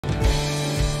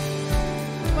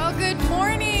Good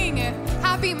morning.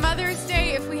 Happy Mother's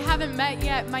Day. If we haven't met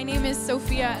yet, my name is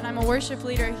Sophia and I'm a worship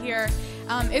leader here.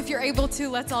 If you're able to,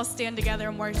 let's all stand together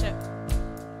and worship.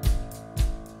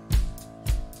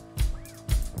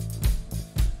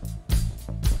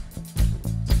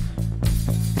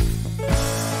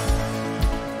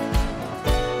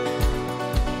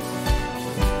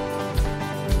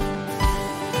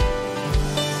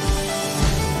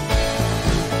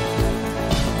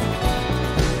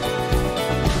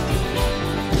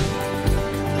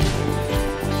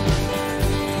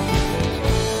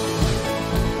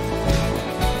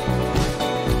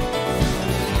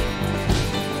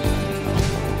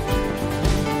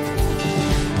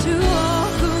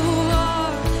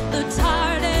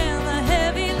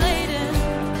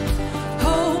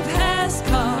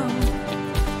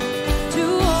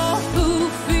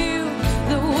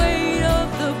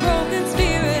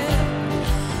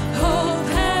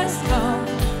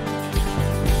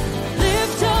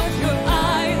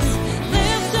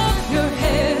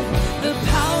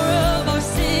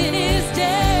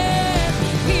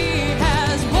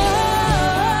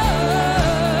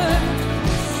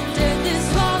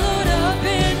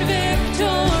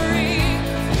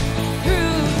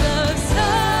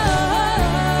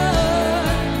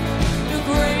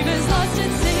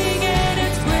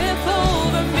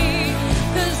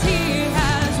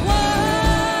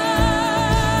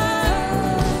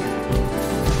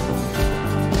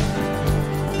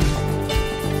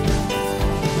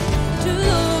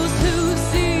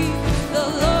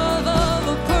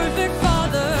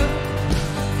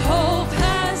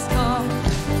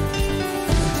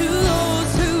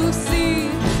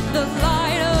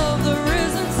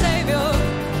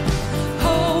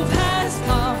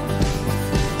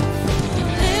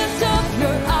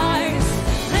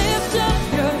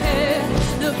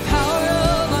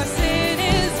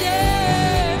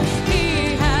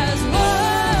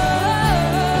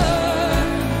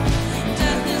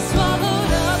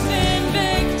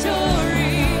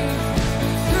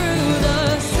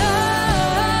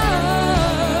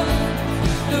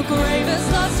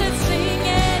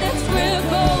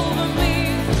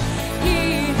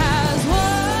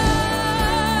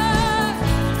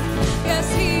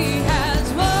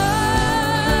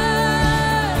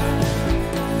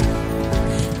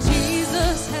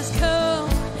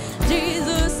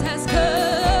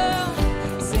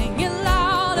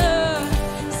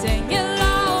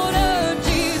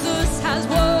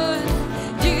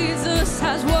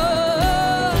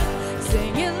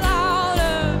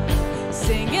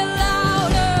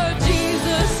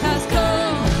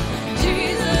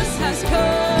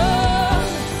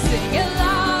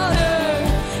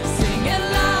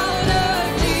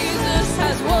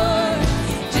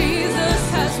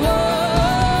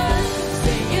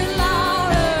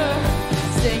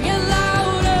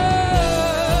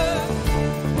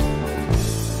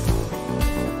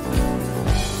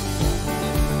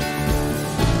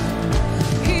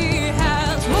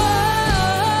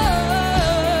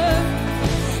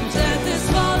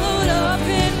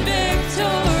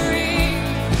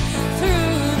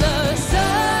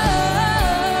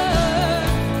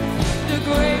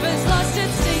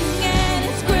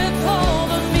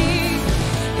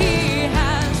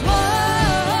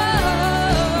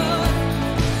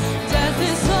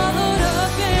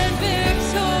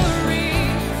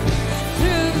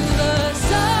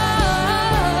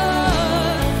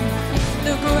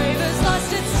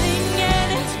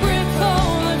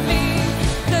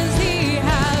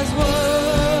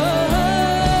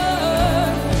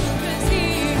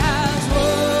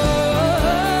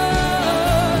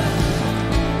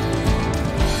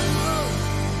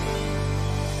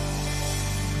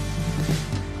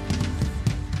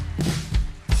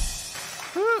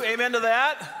 Amen to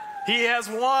that. He has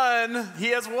won. He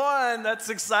has won. That's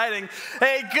exciting.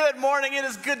 Hey, good morning. It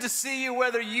is good to see you,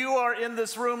 whether you are in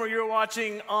this room or you're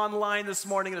watching online this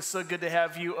morning. It is so good to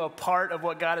have you a part of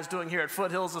what God is doing here at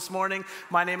Foothills this morning.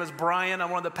 My name is Brian. I'm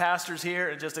one of the pastors here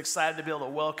and just excited to be able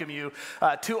to welcome you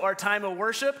to our time of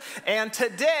worship. And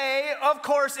today, of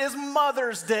course, is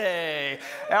Mother's Day.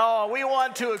 Oh, we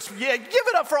want to, give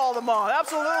it up for all the moms.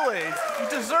 Absolutely. You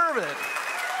deserve it.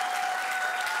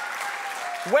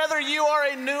 Whether you are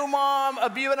a new mom,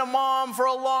 you've been a mom for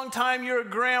a long time, you're a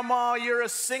grandma, you're a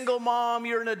single mom,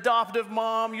 you're an adoptive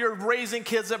mom, you're raising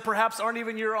kids that perhaps aren't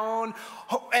even your own,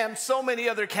 and so many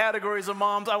other categories of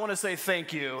moms, I want to say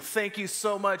thank you. Thank you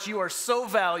so much. You are so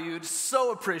valued,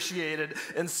 so appreciated,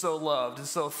 and so loved. And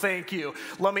so thank you.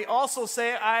 Let me also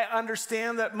say I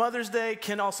understand that Mother's Day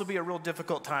can also be a real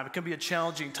difficult time. It can be a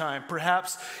challenging time.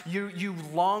 Perhaps you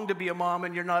long to be a mom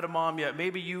and you're not a mom yet.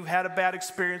 Maybe you've had a bad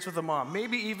experience with a mom. Maybe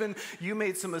maybe even you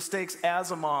made some mistakes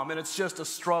as a mom and it's just a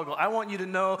struggle. I want you to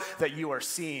know that you are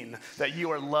seen, that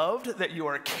you are loved, that you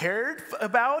are cared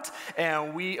about,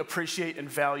 and we appreciate and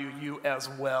value you as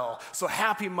well. So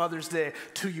happy Mother's Day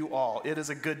to you all. It is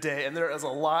a good day, and there is a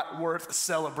lot worth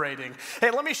celebrating.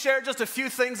 Hey, let me share just a few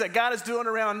things that God is doing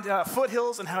around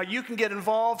Foothills and how you can get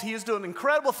involved. He is doing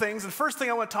incredible things. And first thing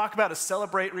I want to talk about is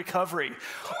celebrate recovery.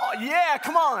 Oh, yeah,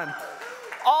 come on.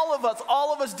 All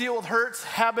of us deal with hurts,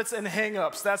 habits, and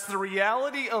hang-ups. That's the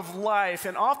reality of life.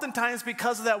 And oftentimes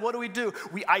because of that, what do?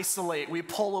 We isolate, we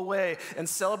pull away. And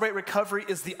Celebrate Recovery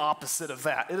is the opposite of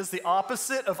that. It is the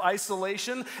opposite of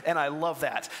isolation, and I love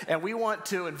that. And we want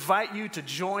to invite you to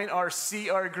join our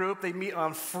CR group. They meet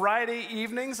on Friday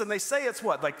evenings, and they say it's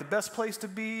what? Like the best place to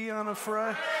be on a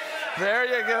Friday? There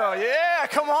you go. Yeah,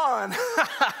 come on.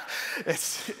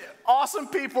 It's awesome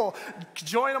people.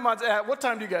 Join them at what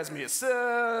time do you guys meet?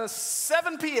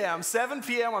 7 p.m. 7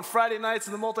 p.m. on Friday nights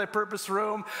in the multipurpose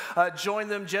room. Join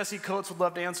them. Jesse Coates would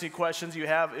love to answer any questions you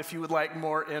have if you would like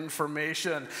more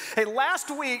information. Hey, last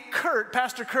week,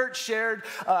 Pastor Kurt shared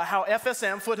how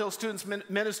FSM, Foothills Students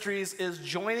Ministries, is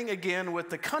joining again with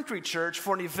the Country Church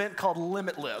for an event called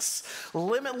Limitless.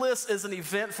 Limitless is an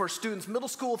event for students middle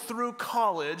school through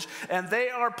college, and they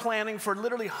are planning for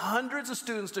literally hundreds of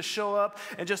students to show up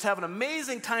and just have an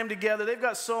amazing time together. They've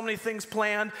got so many things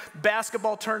planned: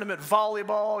 basketball tournament,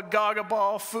 volleyball, gaga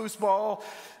ball, foosball,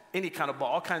 any kind of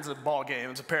ball, all kinds of ball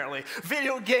games apparently,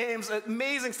 video games,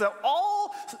 amazing stuff,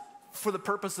 all for the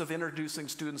purpose of introducing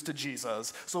students to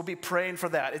Jesus. So we'll be praying for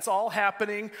that. It's all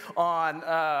happening on,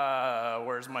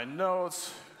 where's my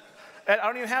notes? I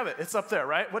don't even have it. It's up there,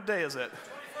 right? What day is it?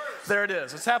 There it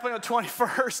is. It's happening on the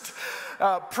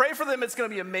 21st. Pray for them. It's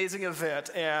going to be an amazing event.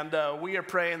 And we are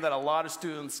praying that a lot of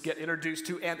students get introduced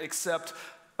to and accept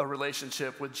a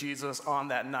relationship with Jesus on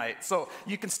that night. So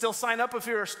you can still sign up if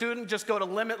you're a student. Just go to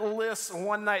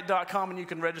limitlessonenight.com and you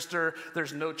can register.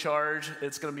 There's no charge.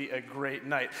 It's going to be a great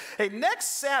night. Hey,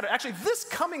 next Saturday, actually this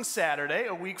coming Saturday,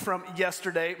 a week from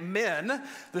yesterday, men,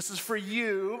 this is for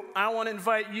you. I want to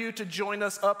invite you to join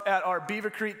us up at our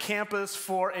Beaver Creek campus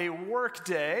for a work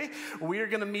day. We are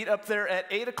going to meet up there at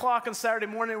 8 o'clock on Saturday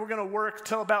morning. We're going to work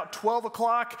till about 12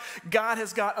 o'clock. God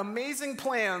has got amazing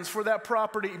plans for that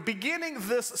property. Beginning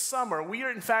this summer, we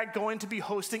are in fact going to be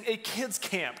hosting a kids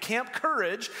camp, Camp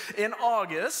Courage, in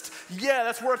August. Yeah,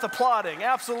 that's worth applauding,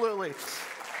 absolutely.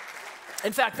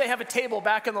 In fact, they have a table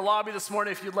back in the lobby this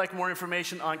morning if you'd like more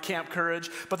information on Camp Courage,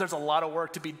 but there's a lot of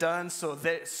work to be done, so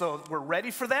we're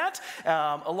ready for that,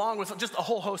 along with just a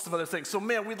whole host of other things. So,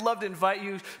 man, we'd love to invite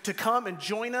you to come and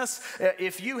join us.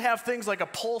 If you have things like a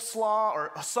pole saw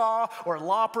or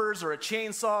loppers or a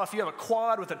chainsaw, if you have a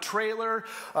quad with a trailer,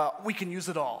 we can use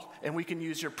it all, and we can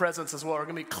use your presence as well. We're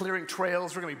going to be clearing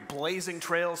trails. We're going to be blazing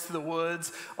trails through the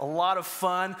woods. A lot of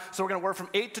fun. So we're going to work from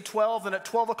 8 to 12, and at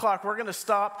 12 o'clock, we're going to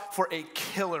stop for a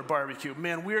killer barbecue.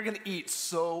 Man, we're going to eat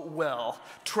so well.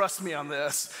 Trust me on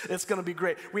this. It's going to be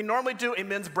great. We normally do a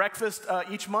men's breakfast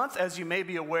each month. As you may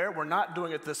be aware, we're not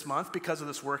doing it this month because of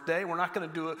this work day. We're not going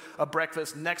to do a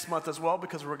breakfast next month as well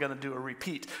because we're going to do a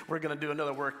repeat. We're going to do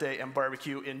another work day and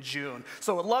barbecue in June.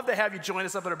 So we'd love to have you join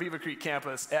us up at our Beaver Creek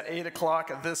campus at 8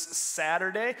 o'clock this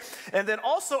Saturday. And then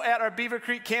also at our Beaver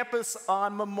Creek campus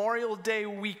on Memorial Day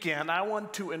weekend, I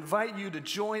want to invite you to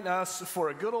join us for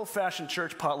a good old-fashioned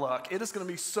church potluck. It is going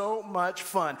to be so much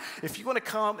fun. If you want to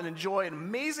come and enjoy an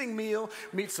amazing meal,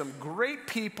 meet some great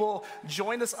people,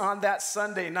 join us on that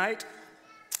Sunday night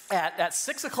at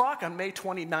 6 o'clock on May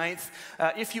 29th.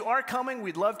 If you are coming,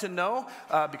 we'd love to know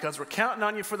because we're counting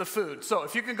on you for the food. So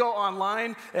if you can go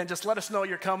online and just let us know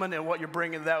you're coming and what you're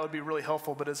bringing, that would be really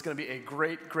helpful, but it's going to be a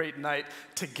great, great night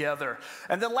together.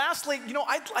 And then lastly,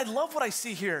 I love what I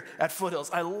see here at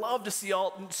Foothills. I love to see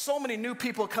so many new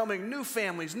people coming, new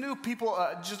families, new people.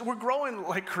 We're growing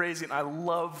like crazy, and I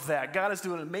love that. God is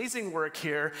doing amazing work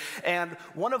here, and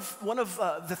one of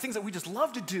the things that we just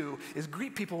love to do is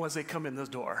greet people as they come in this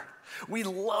door. We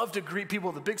love to greet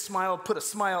people with a big smile, put a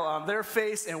smile on their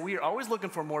face, and we are always looking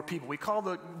for more people. We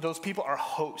call those people our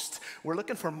host. We're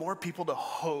looking for more people to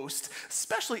host,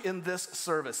 especially in this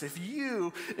service. If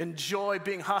you enjoy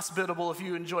being hospitable, if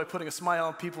you enjoy putting a smile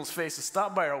on people's faces,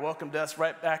 stop by our welcome desk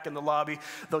right back in the lobby.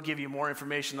 They'll give you more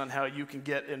information on how you can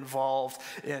get involved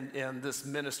in this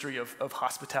ministry of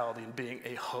hospitality and being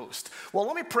a host. Well,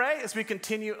 let me pray as we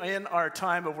continue in our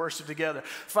time of worship together.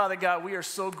 Father God, we are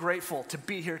so grateful to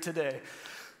be here today.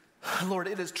 Lord,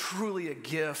 it is truly a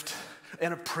gift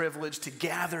and a privilege to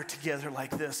gather together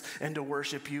like this and to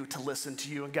worship you, to listen to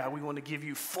you. And God, we want to give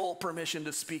you full permission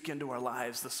to speak into our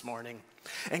lives this morning.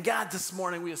 And God, this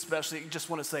morning we especially just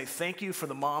want to say thank you for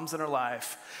the moms in our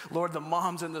life. Lord, the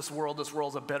moms in this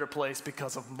world's a better place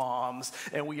because of moms.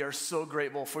 And we are so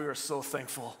grateful, for we are so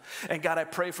thankful. And God, I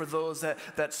pray for those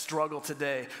that struggle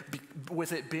today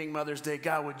with it being Mother's Day.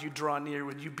 God, would you draw near?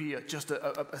 Would you be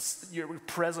your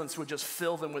presence would just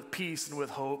fill them with peace and with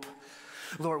hope.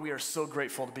 Lord, we are so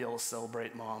grateful to be able to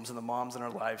celebrate moms and the moms in our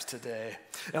lives today.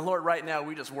 And Lord, right now,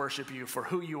 we just worship you for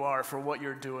who you are, for what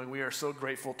you're doing. We are so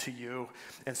grateful to you.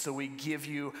 And so we give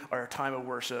you our time of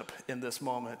worship in this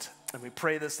moment. And we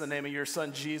pray this in the name of your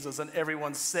son, Jesus. And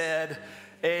everyone said,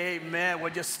 amen.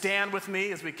 Would you stand with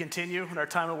me as we continue in our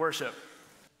time of worship?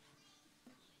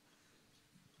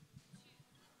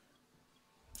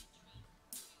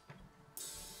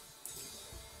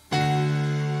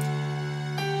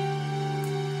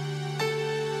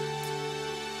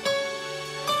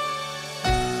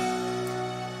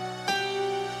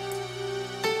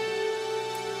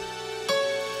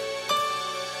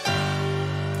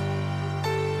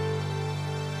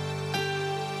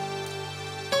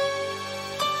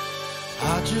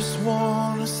 I just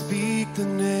want to speak the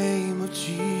name of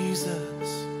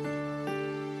Jesus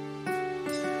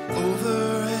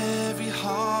over every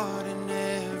heart and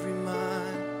every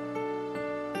mind,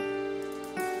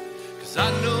 'cause I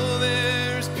know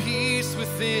there's peace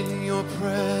within your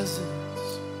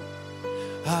presence.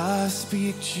 I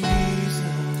speak Jesus.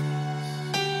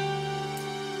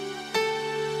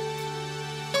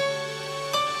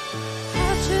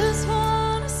 I just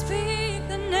want to speak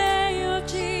the name of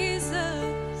Jesus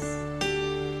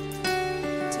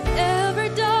till every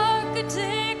dark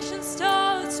addiction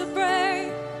starts to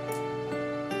break,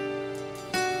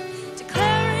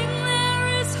 declaring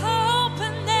there is hope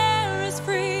and there is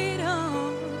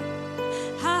freedom.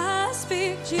 I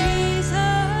speak Jesus.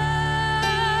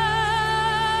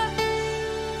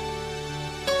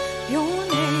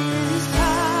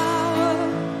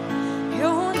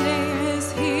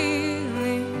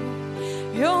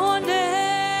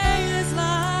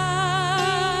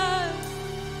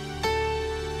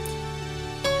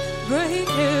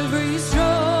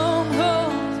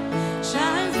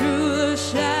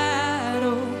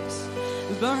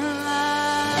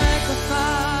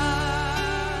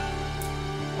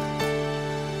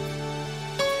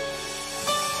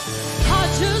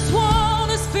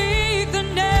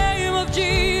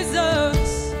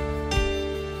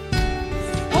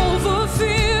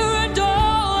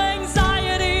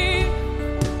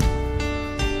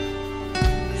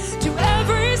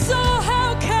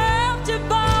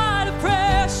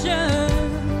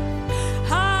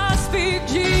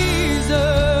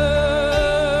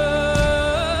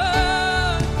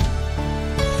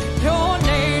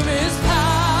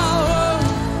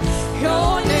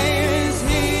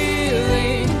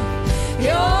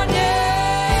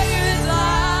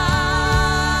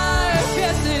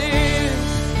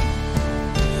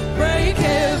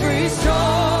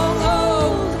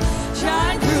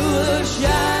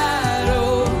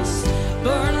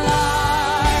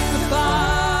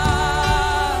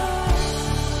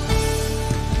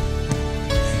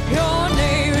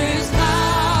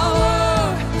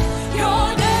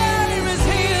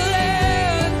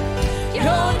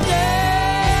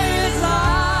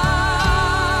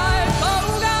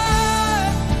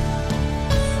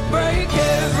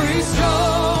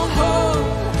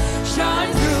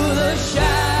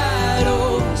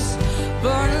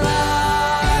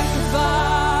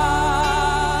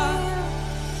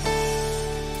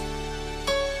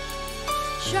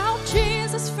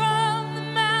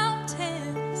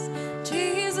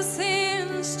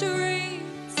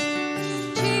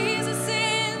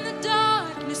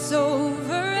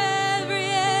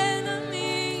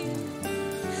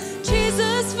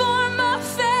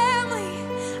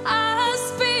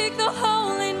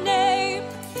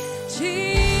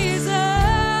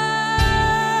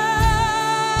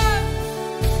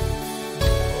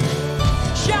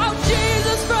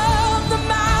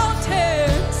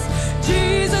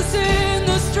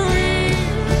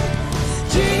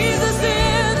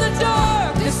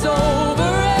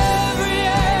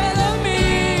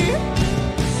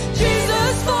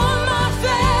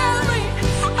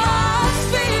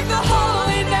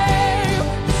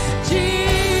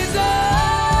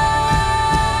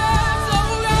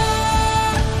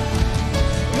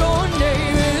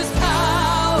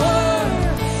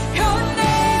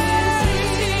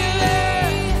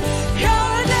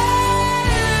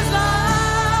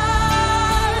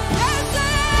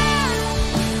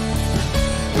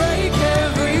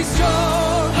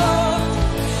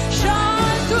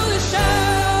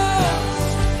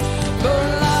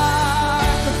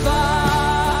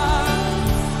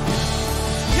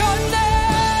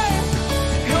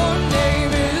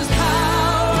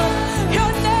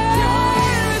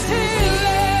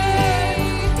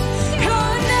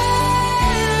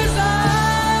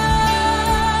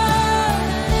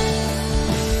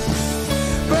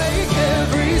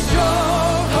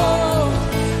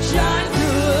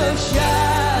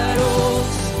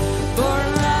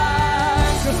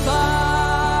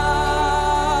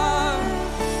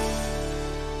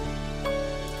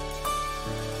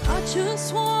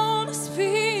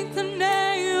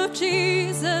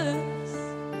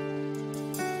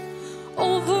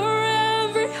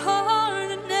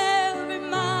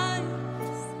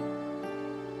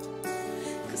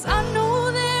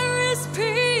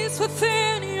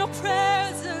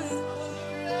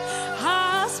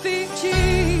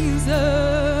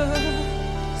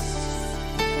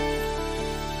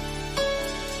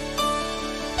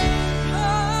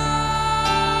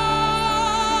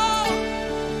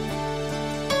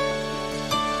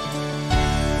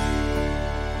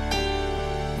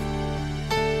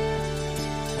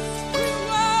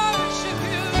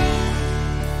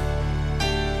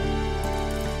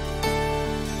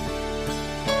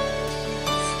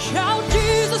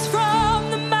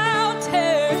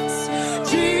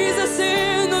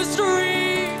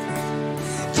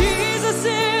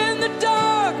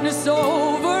 darkness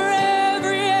over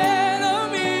every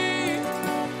enemy.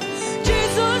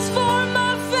 Jesus, for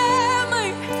my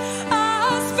family,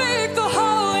 I speak the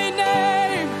holy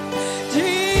name,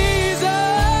 Jesus.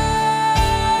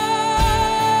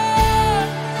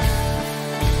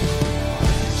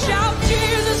 Shout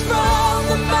Jesus from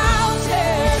the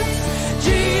mountains,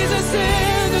 Jesus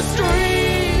in the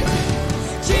street,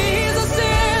 Jesus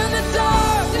in the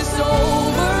darkness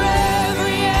over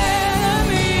every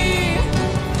enemy.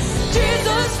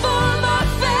 Jesus, for my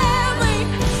family,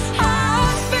 I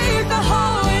speak the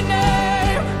holy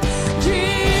name,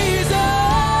 Jesus.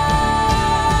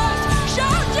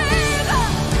 Shout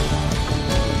Jesus,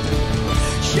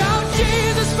 shout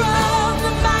Jesus from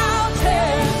the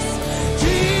mountains,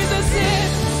 Jesus in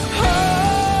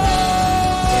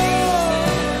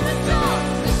the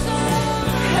darkness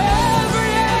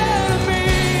every enemy.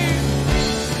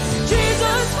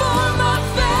 Jesus, for my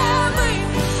family,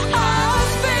 I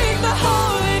speak the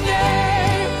holy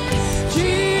name,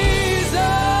 Jesus.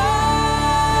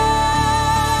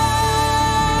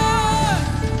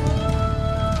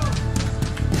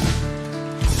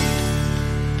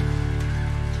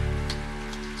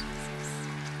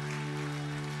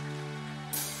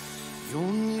 You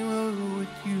only know what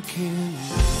you can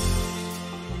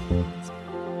do.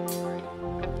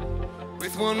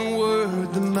 With one word,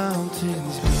 the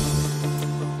mountains move.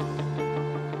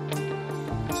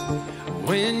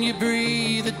 When you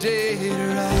breathe, the dead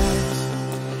rise,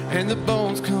 and the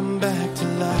bones come back to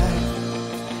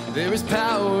life. There is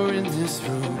power in this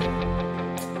room.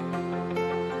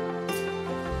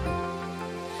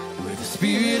 Where the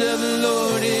Spirit of the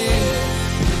Lord is,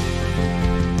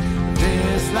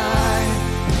 there's life.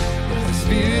 Where the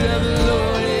Spirit of the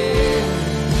Lord is,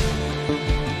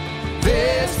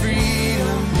 there's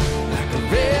freedom. Like a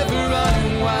river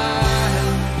running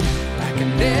wild, like a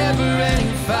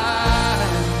never-ending fire.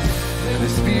 Where the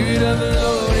Spirit of the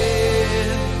Lord is,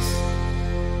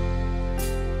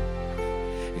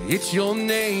 it's your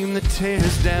name that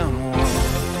tears down walls.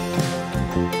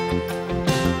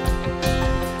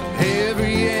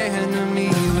 Every enemy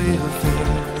will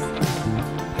fail.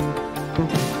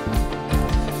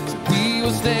 We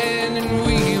will stand and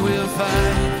we will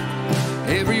fight.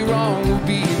 Every wrong will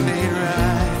be made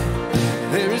right.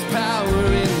 There is power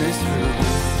in this room.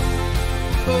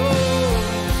 Oh,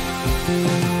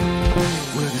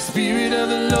 where the Spirit of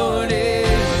the Lord is,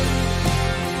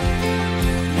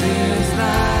 there's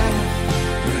life.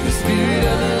 Where the Spirit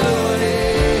of the Lord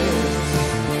is,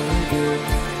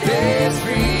 there's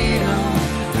freedom.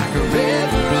 Like a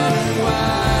river running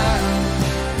wild,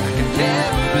 like a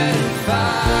never-ending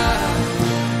fire.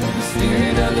 Where the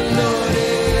Spirit of the Lord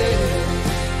is,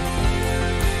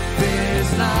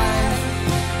 there's life.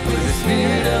 Where the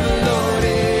Spirit of the Lord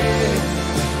is,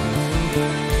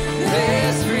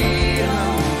 there's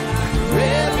freedom. Like a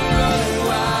river running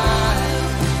wild,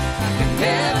 like a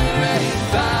never-ending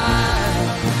fire.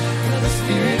 Where the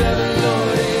Spirit of the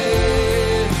Lord is.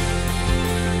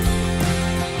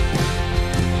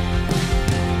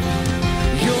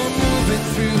 You're moving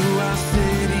through our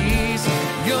cities.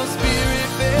 Your Spirit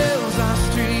fills our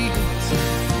streets.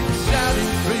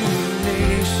 Shouting through the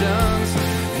nations.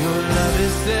 Your love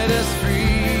has set us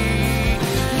free.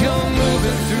 You're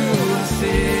moving through our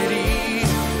cities.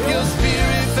 Your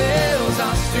Spirit fills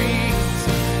our streets.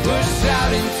 We're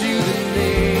shouting to the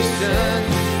nation.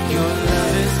 Your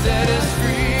love has set us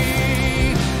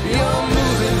free. You're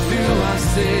moving through our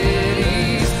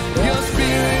cities. Your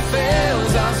Spirit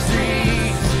fills our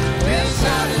streets. We're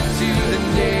shouting to the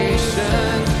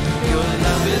nation. Your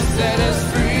love has set us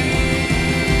free.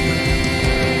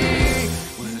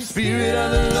 Where the Spirit of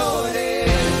the Lord is,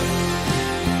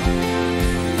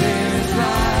 there's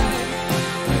life.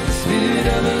 Where the Spirit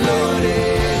of the Lord is,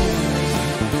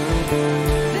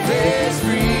 there's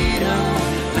freedom.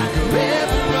 Like a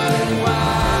river running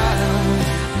wild,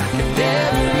 like a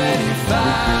never-ending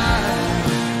fire.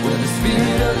 Where the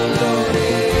Spirit of the Lord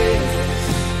is,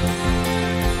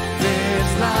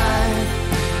 there's life.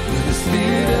 Where the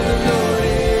Spirit of the Lord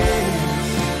is,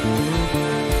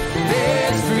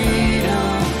 there's freedom.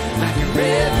 Like a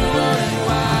river running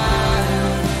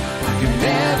wild, like a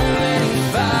never-ending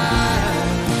fire.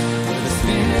 Where the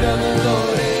Spirit of the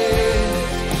Lord is,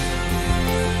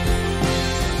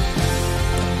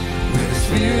 where the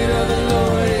Spirit of the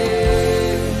Lord is.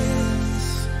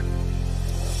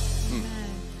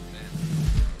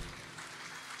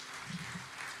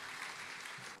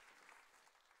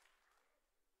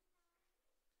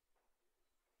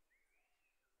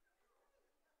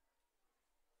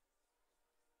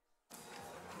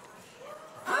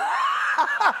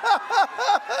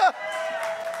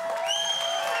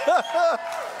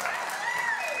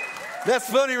 That's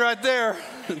funny right there.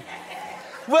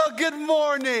 Well, good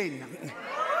morning.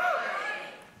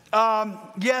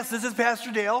 Yes, this is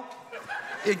Pastor Dale.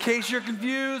 In case you're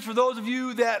confused, for those of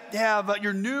you that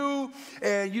you're new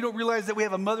and you don't realize that we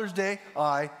have a Mother's Day,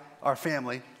 our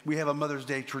family, we have a Mother's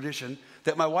Day tradition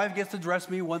that my wife gets to dress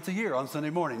me once a year on Sunday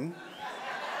morning.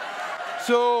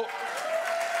 So,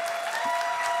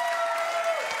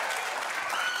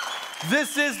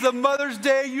 this is the Mother's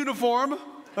Day uniform,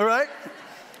 all right?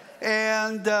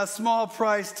 And a small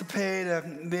price to pay to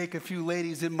make a few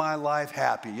ladies in my life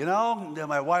happy, you know?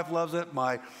 My wife loves it.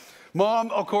 My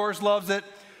mom, of course, loves it.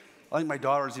 I think my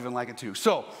daughters even like it too.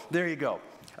 So there you go.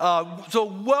 So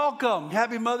welcome.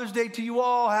 Happy Mother's Day to you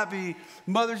all. Happy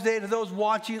Mother's Day to those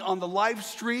watching on the live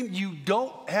stream. You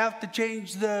don't have to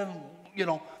change the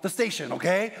station,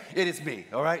 okay? It is me,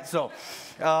 all right? So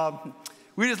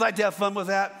we just like to have fun with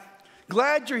that.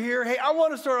 Glad you're here. Hey, I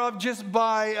want to start off just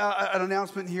by an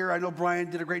announcement here. I know Brian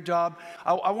did a great job.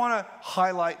 I want to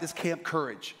highlight this Camp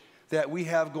Courage that we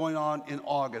have going on in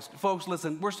August. Folks,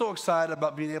 listen, we're so excited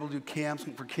about being able to do camps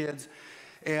for kids,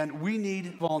 and we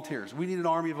need volunteers. We need an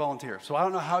army of volunteers. So I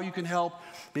don't know how you can help.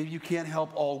 Maybe you can't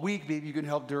help all week. Maybe you can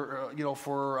help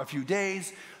for a few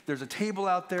days. There's a table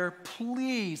out there.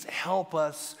 Please help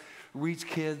us reach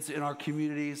kids in our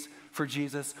communities for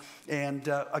Jesus. And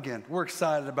again, we're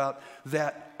excited about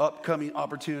that upcoming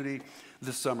opportunity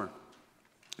this summer.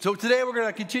 So today we're going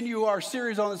to continue our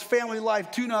series on this family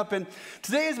life tune-up, and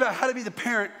today is about how to be the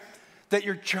parent that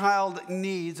your child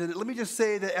needs. And let me just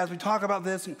say that as we talk about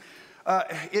this,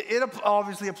 it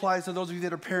obviously applies to those of you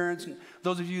that are parents, and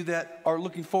those of you that are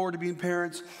looking forward to being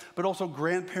parents, but also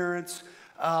grandparents,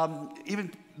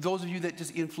 even those of you that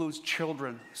just influence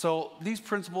children. So these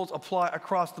principles apply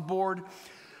across the board.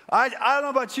 I don't know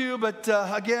about you, but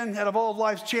again, out of all of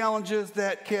life's challenges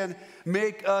that can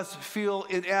make us feel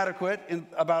inadequate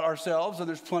about ourselves, and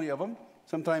there's plenty of them.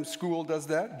 Sometimes school does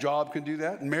that, job can do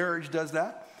that, marriage does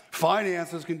that,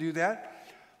 finances can do that.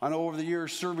 I know over the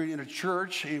years serving in a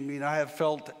church, I have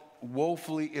felt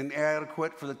woefully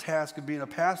inadequate for the task of being a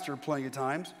pastor plenty of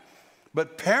times.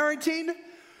 But parenting,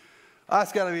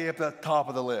 that's got to be at the top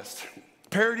of the list.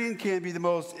 Parenting can be the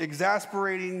most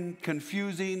exasperating,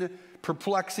 confusing,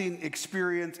 perplexing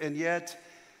experience, and yet,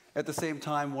 at the same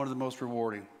time, one of the most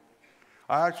rewarding.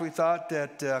 I actually thought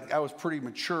that I was pretty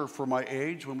mature for my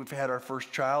age when we've had our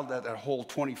first child at a whole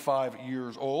 25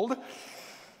 years old.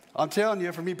 I'm telling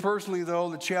you, for me personally,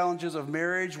 though, the challenges of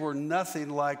marriage were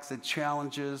nothing like the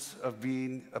challenges of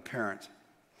being a parent.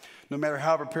 No matter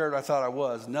how prepared I thought I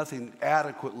was, nothing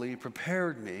adequately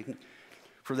prepared me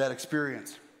for that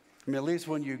experience. At least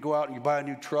when you go out and you buy a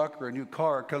new truck or a new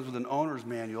car, it comes with an owner's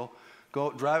manual. Go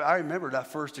drive. I remember that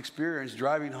first experience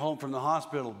driving home from the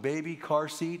hospital, baby, car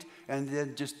seat, and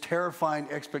then just terrifying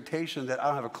expectation that I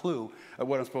don't have a clue of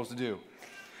what I'm supposed to do.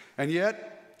 And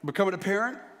yet, becoming a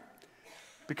parent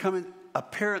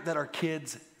that our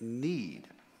kids need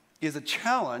is a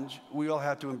challenge we all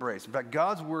have to embrace. In fact,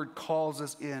 God's word calls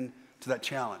us in to that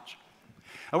challenge.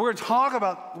 And we're going to talk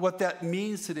about what that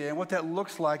means today and what that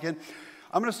looks like. And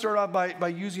I'm going to start off by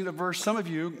using a verse some of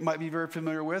you might be very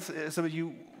familiar with. Some of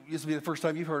you, this will be the first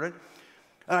time you've heard it.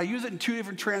 And I use it in two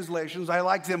different translations. I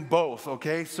like them both,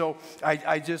 okay? So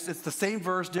it's the same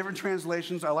verse, different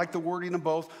translations. I like the wording of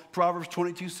both. Proverbs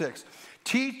 22:6.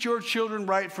 Teach your children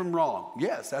right from wrong.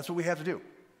 Yes, that's what we have to do.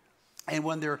 And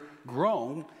when they're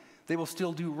grown, they will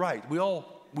still do right. We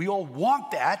all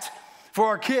want that for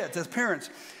our kids as parents.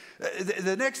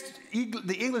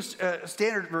 The English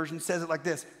Standard Version says it like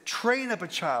this: train up a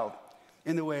child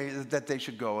in the way that they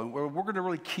should go. And we're going to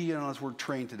really key in on this word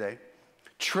train today.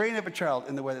 Train up a child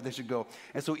in the way that they should go.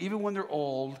 And so even when they're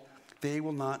old, they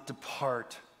will not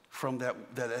depart from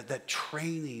that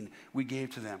training we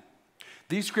gave to them.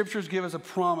 These scriptures give us a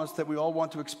promise that we all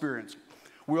want to experience.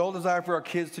 We all desire for our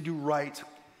kids to do right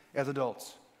as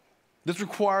adults. This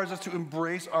requires us to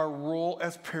embrace our role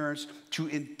as parents to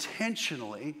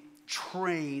intentionally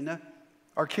train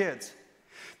our kids.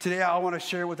 Today, I want to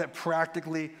share what that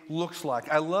practically looks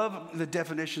like. I love the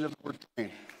definition of the word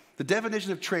train. The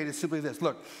definition of train is simply this.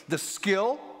 Look, the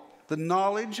skill, the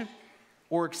knowledge,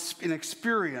 or an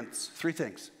experience, three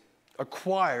things,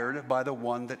 acquired by the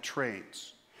one that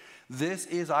trains. This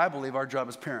is, I believe, our job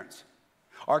as parents.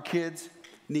 Our kids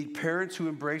need parents who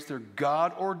embrace their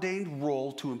God-ordained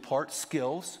role to impart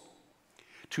skills,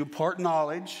 to impart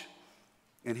knowledge,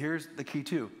 and here's the key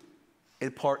too,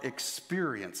 impart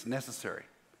experience necessary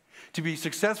to be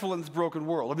successful in this broken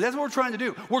world. I mean, that's what we're trying to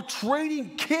do. We're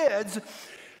training kids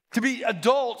to be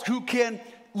adults who can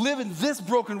live in this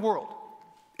broken world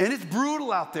And it's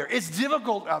brutal out there. It's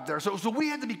difficult out there. So we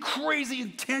have to be crazy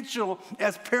intentional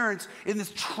as parents in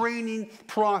this training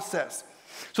process.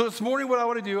 So this morning what I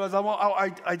want to do is it's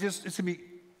going to be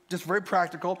just very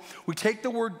practical. We take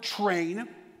the word train,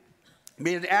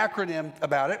 made an acronym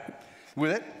about it,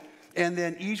 with it, and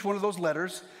then each one of those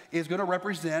letters is going to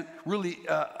represent really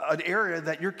an area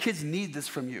that your kids need this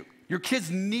from you. Your kids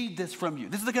need this from you.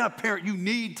 This is the kind of parent you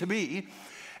need to be.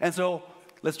 And so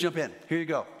let's jump in. Here you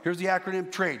go. Here's the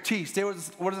acronym TRAIN. T,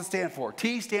 what does it stand for?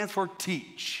 T stands for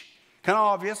teach. Kind of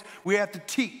obvious. We have to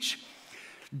teach.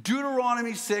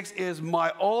 Deuteronomy 6 is my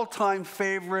all-time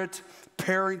favorite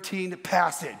parenting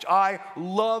passage. I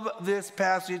love this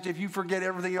passage. If you forget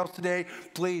everything else today,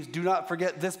 please do not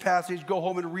forget this passage. Go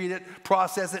home and read it,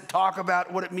 process it, talk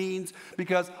about what it means,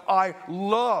 because I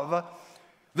love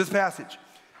this passage.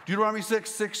 Deuteronomy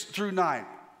 6 through 9.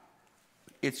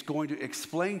 It's going to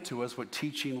explain to us what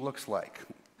teaching looks like.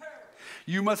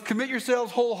 You must commit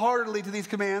yourselves wholeheartedly to these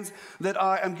commands that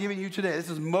I am giving you today. This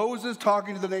is Moses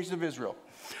talking to the nation of Israel.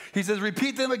 He says,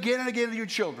 repeat them again and again to your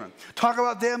children. Talk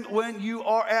about them when you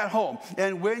are at home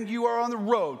and when you are on the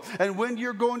road and when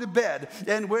you're going to bed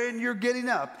and when you're getting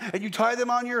up. And you tie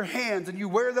them on your hands and you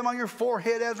wear them on your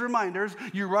forehead as reminders.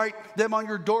 You write them on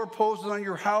your doorposts and on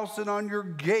your house and on your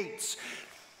gates.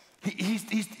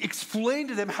 He's explained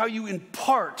to them how you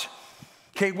impart,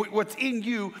 what's in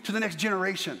you to the next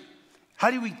generation. How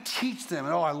do we teach them?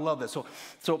 And I love this.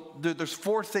 So there's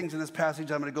 4 things in this passage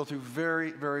I'm going to go through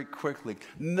very, very quickly.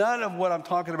 None of what I'm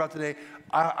talking about today,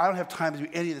 I don't have time to do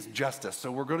any of this justice.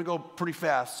 So we're going to go pretty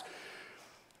fast.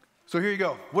 So here you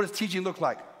go. What does teaching look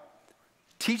like?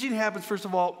 Teaching happens, first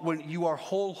of all, when you are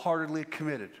wholeheartedly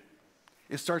committed.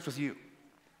 It starts with you.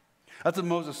 That's what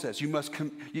Moses says. You must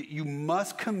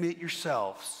commit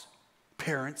yourselves,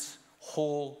 parents,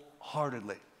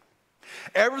 wholeheartedly.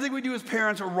 Everything we do as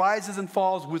parents arises and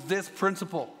falls with this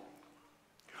principle.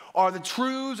 Are the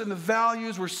truths and the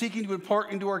values we're seeking to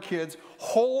impart into our kids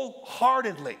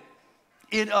wholeheartedly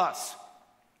in us?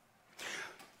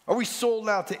 Are we sold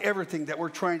out to everything that we're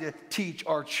trying to teach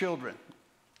our children?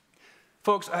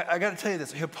 Folks, I got to tell you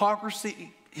this.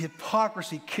 Hypocrisy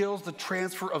kills the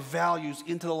transfer of values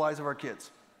into the lives of our kids.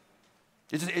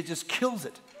 It just kills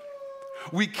it.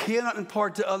 We cannot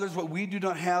impart to others what we do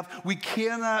not have. We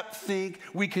cannot think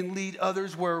we can lead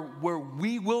others where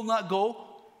we will not go,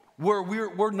 where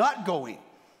we're not going.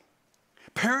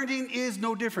 Parenting is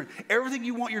no different. Everything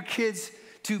you want your kids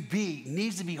to be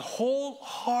needs to be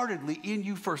wholeheartedly in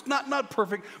you first. Not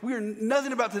perfect.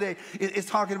 Nothing about today is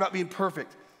talking about being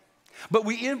perfect. But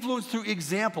we influence through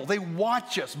example. They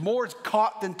watch us. More is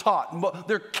caught than taught.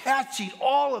 They're catching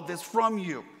all of this from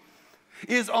you.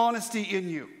 Is honesty in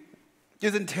you?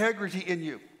 Is integrity in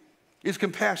you? Is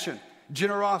compassion,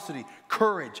 generosity,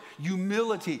 courage,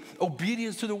 humility,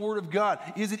 obedience to the Word of God?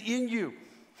 Is it in you?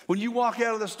 When you walk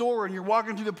out of the store and you're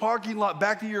walking through the parking lot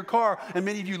back to your car, and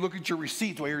many of you look at your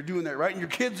receipts while you're doing that, right? And your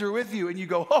kids are with you, and you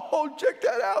go, oh, check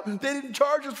that out. They didn't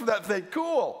charge us for that thing.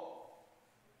 Cool.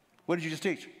 What did you just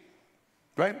teach?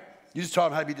 Right? You just taught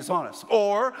them how to be dishonest.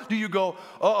 Or do you go,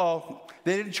 uh-oh,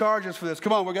 they didn't charge us for this.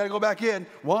 Come on, we got to go back in.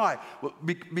 Why? Well,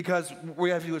 because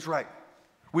we have to do what's right.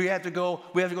 We have to go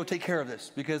take care of this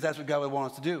because that's what God would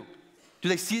want us to do. Do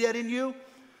they see that in you?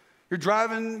 You're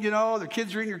driving, the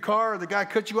kids are in your car, or the guy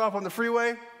cut you off on the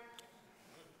freeway,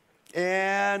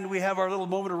 and we have our little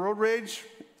moment of road rage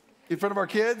in front of our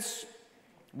kids.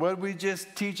 What we just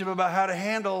teach them about how to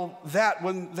handle that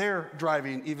when they're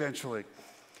driving eventually?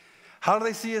 How do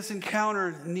they see us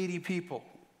encounter needy people?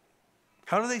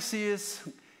 How do they see us,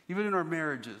 even in our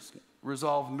marriages,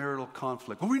 resolve marital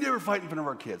conflict? Well, we never fight in front of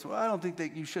our kids. Well, I don't think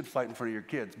that you should fight in front of your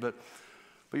kids, but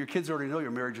your kids already know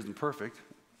your marriage isn't perfect.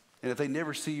 And if they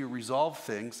never see you resolve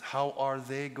things, how are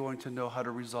they going to know how to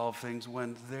resolve things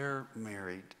when they're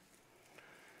married?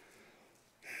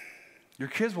 Your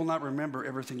kids will not remember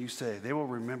everything you say. They will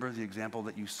remember the example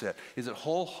that you set. Is it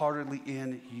wholeheartedly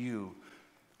in you?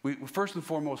 First and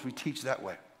foremost, we teach that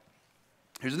way.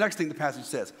 Here's the next thing the passage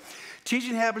says.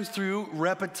 Teaching happens through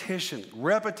repetition.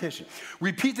 Repetition.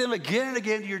 Repeat them again and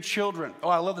again to your children. Oh,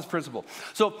 I love this principle.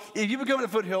 So if you've been coming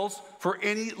to Foothills for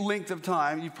any length of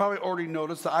time, you've probably already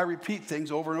noticed that I repeat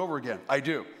things over and over again. I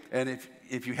do. And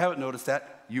if you haven't noticed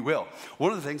that, you will.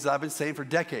 One of the things that I've been saying for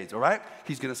decades, all right?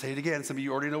 He's going to say it again. Some of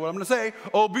you already know what I'm going to say.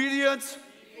 Obedience.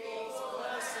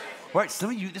 All right,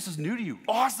 some of you, this is new to you.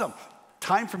 Awesome.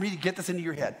 Time for me to get this into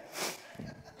your head.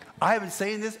 I have been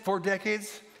saying this for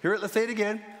decades. Here, let's say it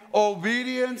again.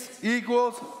 Obedience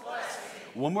equals blessing.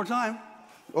 One more time.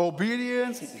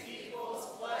 Obedience equals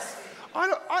blessing.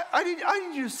 I need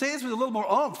you to say this with a little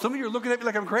more oomph. Some of you are looking at me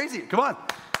like I'm crazy. Come on.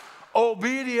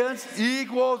 Obedience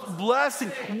equals blessing.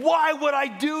 Why would I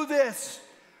do this?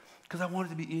 Because I want it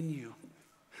to be in you.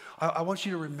 I want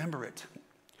you to remember it.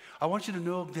 I want you to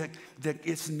know that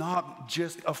it's not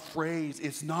just a phrase.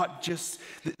 It's not just,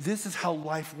 this is how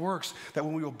life works. That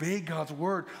when we obey God's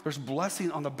word, there's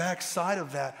blessing on the backside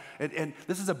of that. And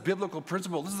this is a biblical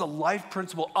principle. This is a life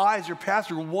principle. I, as your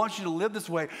pastor, want you to live this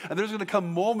way. And there's going to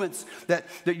come moments that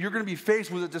you're going to be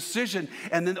faced with a decision.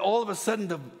 And then all of a sudden,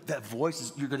 that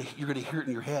voice, you're going to hear it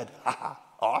in your head.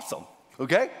 Awesome.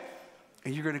 Okay?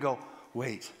 And you're going to go,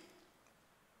 wait.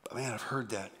 Man, I've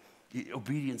heard that.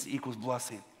 Obedience equals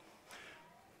blessing.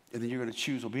 And then you're going to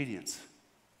choose obedience.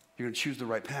 You're going to choose the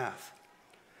right path.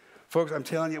 Folks, I'm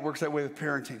telling you, it works that way with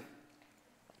parenting.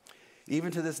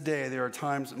 Even to this day, there are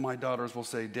times my daughters will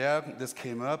say, Dad, this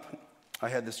came up. I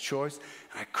had this choice,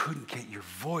 and I couldn't get your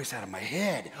voice out of my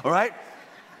head. All right?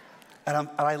 And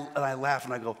I laugh,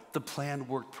 and I go, the plan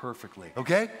worked perfectly.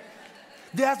 Okay?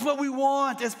 That's what we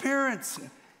want as parents.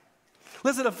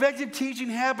 Listen, effective teaching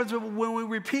happens when we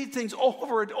repeat things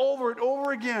over and over and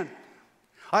over again.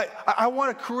 I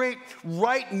want to create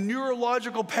right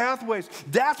neurological pathways.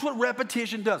 That's what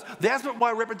repetition does. That's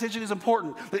why repetition is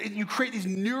important. You create these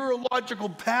neurological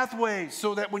pathways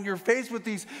so that when you're faced with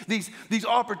these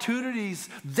opportunities,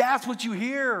 that's what you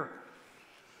hear.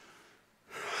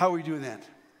 How are we doing that?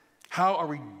 How are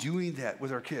we doing that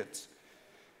with our kids?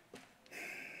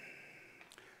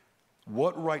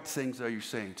 What right things are you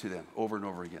saying to them over and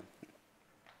over again?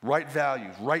 Right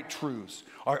values, right truths.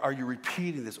 Are you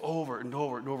repeating this over and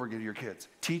over and over again to your kids?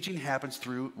 Teaching happens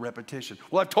through repetition.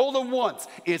 Well, I've told them once.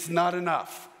 It's not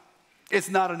enough. It's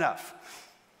not enough.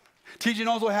 Teaching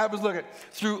also happens,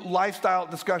 through lifestyle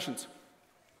discussions.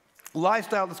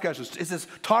 Lifestyle discussions. It says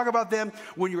talk about them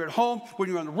when you're at home, when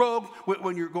you're on the road,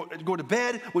 when you go to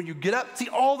bed, when you get up. See,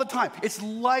 all the time. It's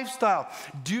lifestyle.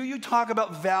 Do you talk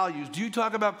about values? Do you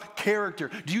talk about character?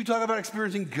 Do you talk about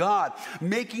experiencing God?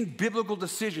 Making biblical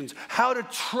decisions. How to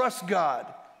trust God.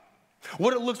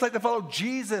 What it looks like to follow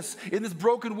Jesus in this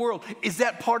broken world. Is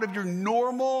that part of your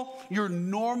normal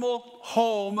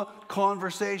home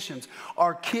conversations?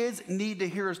 Our kids need to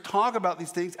hear us talk about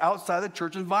these things outside the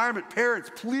church environment.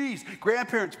 Parents, please.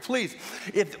 Grandparents, please.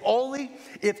 If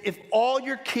all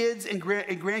your kids and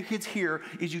grandkids hear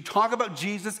is you talk about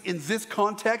Jesus in this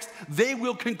context, they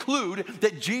will conclude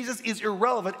that Jesus is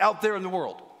irrelevant out there in the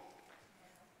world.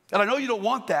 And I know you don't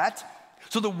want that.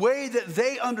 So the way that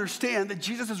they understand that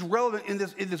Jesus is relevant in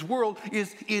this world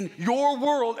is in your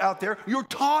world out there. You're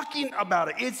talking about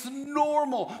it. It's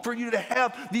normal for you to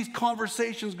have these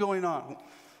conversations going on.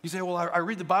 You say, well, I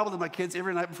read the Bible to my kids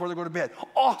every night before they go to bed.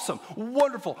 Awesome,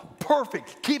 wonderful,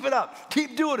 perfect. Keep it up.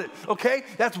 Keep doing it, okay?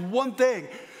 That's one thing.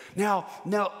 Now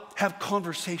have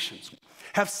conversations.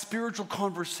 Have spiritual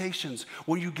conversations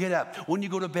when you get up, when you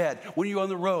go to bed, when you're on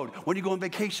the road, when you go on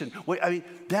vacation.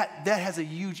 That has a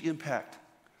huge impact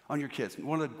on your kids.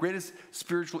 One of the greatest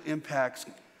spiritual impacts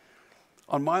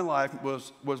on my life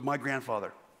was my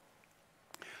grandfather.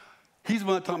 He's the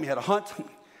one that taught me how to hunt.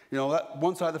 That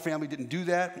one side of the family didn't do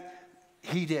that.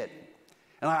 He did.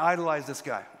 And I idolized this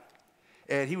guy.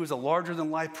 And he was a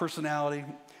larger-than-life personality,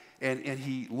 and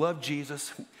he loved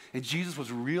Jesus, and Jesus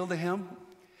was real to him.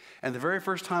 And the very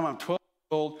first time I'm 12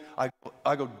 years old,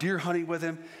 I go deer hunting with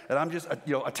him, and I'm just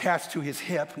attached to his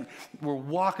hip. We're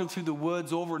walking through the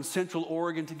woods over in Central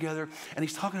Oregon together, and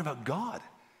he's talking about God.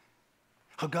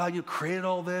 How God created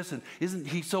all this, and isn't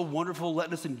he so wonderful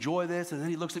letting us enjoy this? And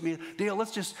then he looks at me, Dale,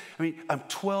 I'm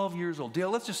 12 years old. Dale,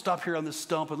 let's just stop here on this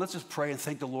stump, and let's just pray and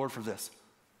thank the Lord for this.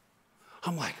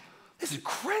 I'm like, this is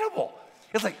incredible.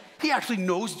 It's like he actually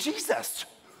knows Jesus.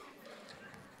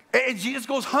 And Jesus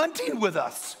goes hunting with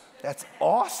us. That's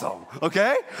awesome,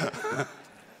 okay?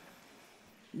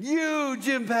 Huge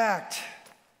impact.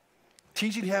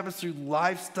 Teaching happens through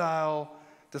lifestyle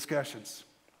discussions.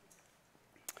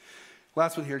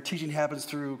 Last one here, teaching happens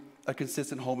through a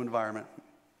consistent home environment.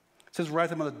 It says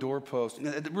write them on the doorpost.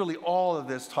 And really all of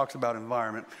this talks about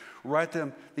environment. Write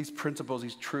them, these principles,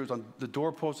 these truths on the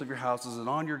doorposts of your houses and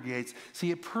on your gates.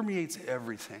 See, it permeates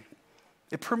everything.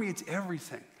 It permeates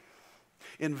everything.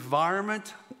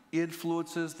 Environment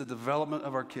influences the development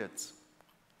of our kids.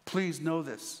 Please know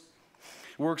this.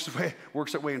 It works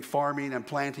that way in farming and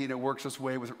planting. It works this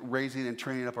way with raising and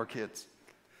training up our kids.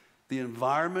 The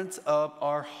environments of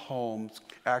our homes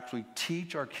actually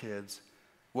teach our kids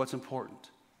what's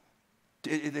important.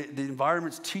 The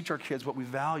environments teach our kids what we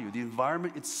value. The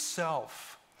environment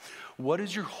itself. What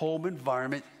is your home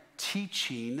environment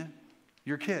teaching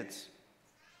your kids?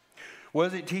 What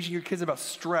is it teaching your kids about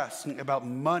stress, about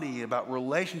money, about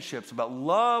relationships, about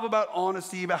love, about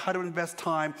honesty, about how to invest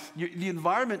time? The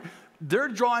environment They're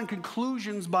drawing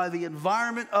conclusions by the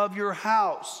environment of your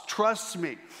house. Trust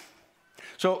me.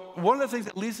 So one of the things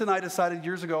that Lisa and I decided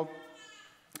years ago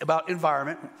about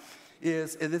environment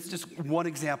is, and this is just one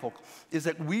example, is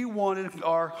that we wanted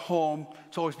our home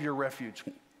to always be a refuge.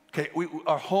 Okay,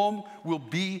 our home will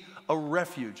be a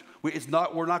refuge.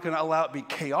 We're not going to allow it to be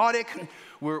chaotic.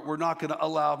 We're not going to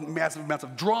allow massive amounts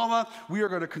of drama. We are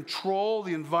going to control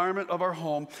the environment of our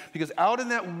home, because out in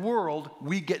that world,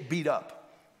 we get beat up.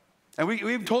 And we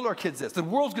even told our kids this: the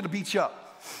world's going to beat you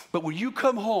up. But when you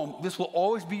come home, this will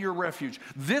always be your refuge.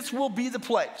 This will be the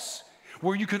place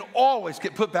where you can always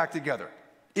get put back together.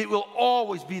 It will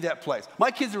always be that place. My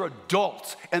kids are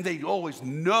adults, and they always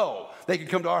know they can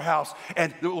come to our house,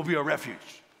 and it will be a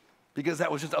refuge, because that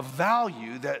was just a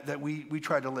value that we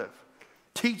tried to live.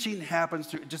 Teaching happens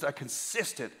through just a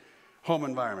consistent home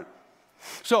environment.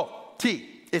 So, T,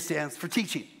 it stands for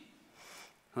teaching.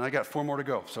 And I got 4 more to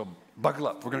go, so buckle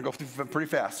up. We're going to go through pretty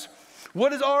fast.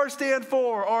 What does R stand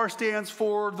for? R stands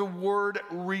for the word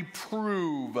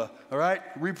reprove, all right?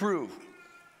 Reprove.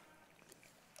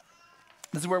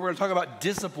 This is where we're going to talk about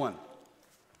discipline.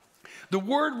 The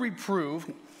word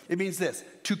reprove, it means this: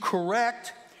 to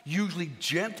correct, usually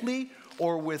gently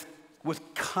or with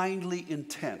kindly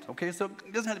intent. Okay, so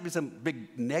it doesn't have to be some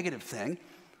big negative thing.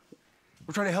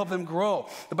 We're trying to help them grow.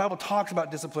 The Bible talks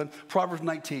about discipline. Proverbs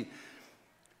 19.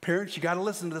 Parents, you got to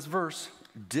listen to this verse.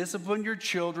 Discipline your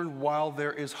children while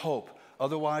there is hope.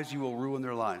 Otherwise, you will ruin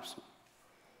their lives.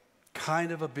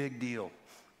 Kind of a big deal.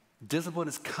 Discipline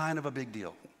is kind of a big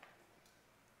deal.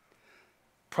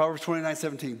 Proverbs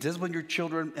 29:17, discipline your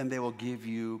children and they will give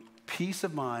you peace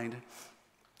of mind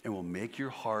and will make your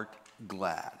heart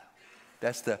glad.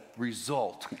 That's the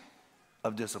result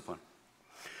of discipline.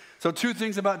 So 2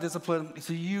 things about discipline. It's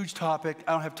a huge topic.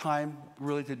 I don't have time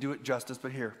really to do it justice,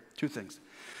 but here, 2 things.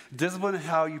 Discipline and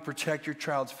how you protect your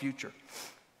child's future.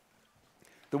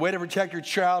 The way to protect your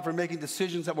child from making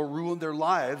decisions that will ruin their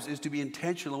lives is to be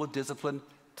intentional with discipline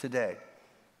today.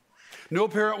 No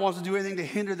parent wants to do anything to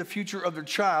hinder the future of their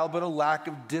child, but a lack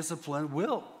of discipline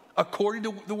will, according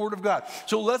to the Word of God.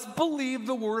 So let's believe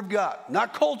the Word of God,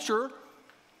 not culture.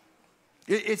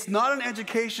 It's not an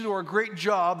education or a great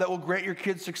job that will grant your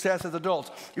kids success as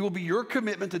adults. It will be your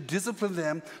commitment to discipline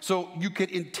them so you can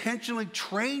intentionally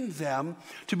train them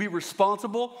to be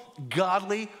responsible,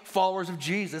 godly followers of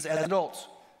Jesus as adults.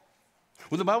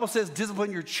 When the Bible says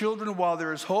discipline your children while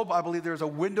there is hope, I believe there's a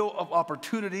window of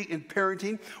opportunity in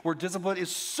parenting where discipline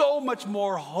is so much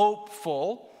more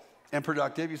hopeful and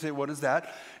productive. You say, what is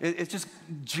that? It's just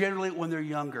generally when they're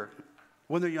younger.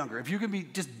 When they're younger. If you can be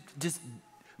just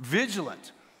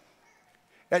vigilant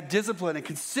at discipline and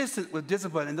consistent with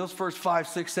discipline in those first 5,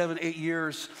 6, 7, 8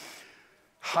 years,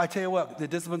 I tell you what, the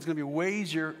discipline's going to be way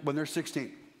easier when they're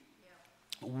 16.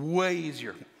 Yeah. Way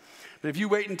easier. But if you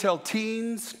wait until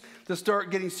teens to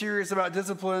start getting serious about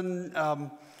discipline,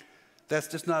 that's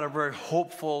just not a very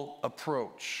hopeful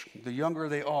approach. The younger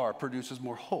they are produces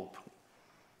more hope,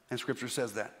 and Scripture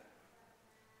says that.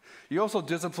 You also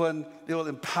discipline, it will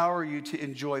empower you to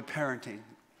enjoy parenting.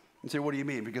 You say, what do you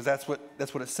mean? Because that's what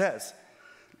it says.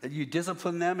 You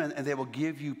discipline them, and they will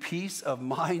give you peace of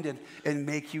mind and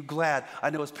make you glad.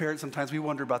 I know as parents, sometimes we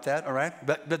wonder about that, all right?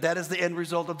 But that is the end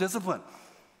result of discipline.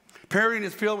 Parenting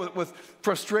is filled with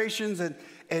frustrations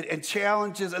and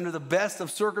challenges under the best of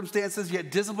circumstances,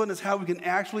 yet discipline is how we can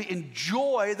actually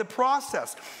enjoy the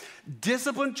process.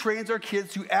 Discipline trains our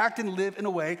kids to act and live in a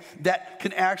way that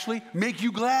can actually make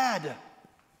you glad.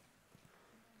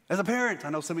 As a parent, I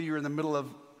know some of you are in the middle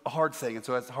of a hard thing, and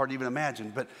so it's hard to even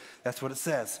imagine, but that's what it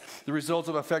says. The result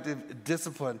of effective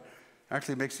discipline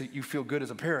actually makes you feel good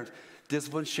as a parent.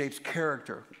 Discipline shapes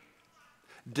character.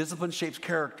 Discipline shapes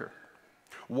character.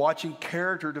 Watching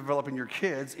character develop in your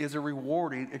kids is a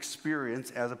rewarding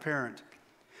experience as a parent.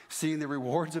 Seeing the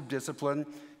rewards of discipline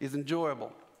is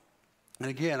enjoyable. And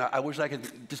again, I wish I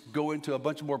could just go into a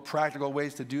bunch of more practical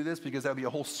ways to do this, because that would be a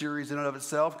whole series in and of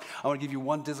itself. I want to give you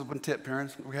one discipline tip,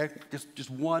 parents, okay? Just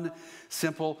one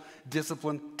simple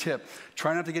discipline tip.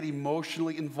 Try not to get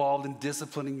emotionally involved in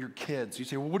disciplining your kids. You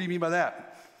say, well, what do you mean by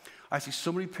that? I see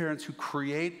so many parents who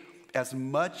create as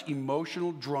much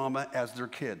emotional drama as their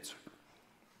kids.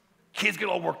 Kids get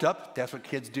all worked up. That's what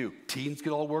kids do. Teens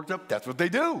get all worked up. That's what they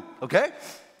do, okay?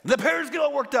 The parents get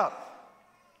all worked up.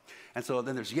 And so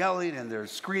then there's yelling, and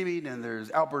there's screaming, and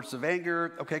there's outbursts of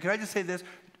anger. Okay, can I just say this?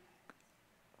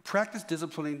 Practice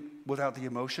disciplining without the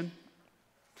emotion.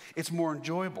 It's more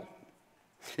enjoyable.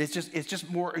 It's just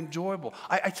more enjoyable.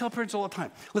 I tell parents all the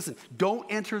time, listen, don't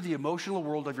enter the emotional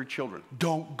world of your children.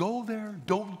 Don't go there.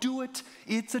 Don't do it.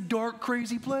 It's a dark,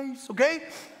 crazy place, okay?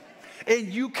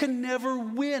 And you can never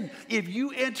win. If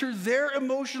you enter their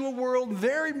emotional world,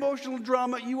 their emotional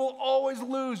drama, you will always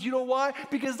lose. You know why?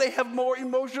 Because they have more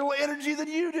emotional energy than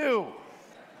you do.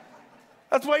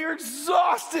 That's why you're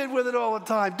exhausted with it all the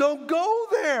time. Don't go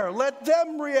there. Let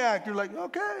them react. You're like,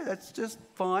 okay, that's just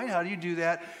fine. How do you do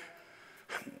that?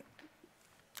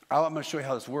 I'm going to show you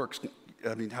how this works.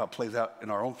 I mean, how it plays out in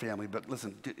our own family. But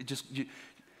listen,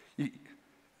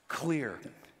 clear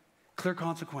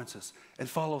consequences and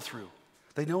follow through.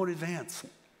 They know in advance.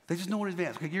 They just know in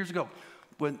advance. Okay, years ago,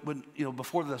 when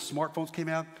before the smartphones came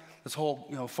out, this whole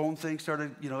phone thing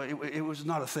started. It was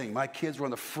not a thing. My kids were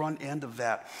on the front end of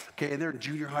that. Okay, and they're in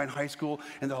junior high and high school,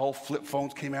 and the whole flip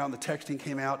phones came out, and the texting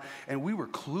came out, and we were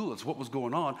clueless what was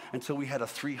going on until we had a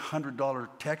 $300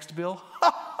 text bill.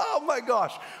 Oh my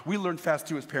gosh, we learned fast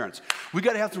too as parents. We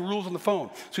got to have some rules on the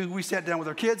phone. So we sat down with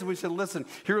our kids and we said, listen,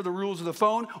 here are the rules of the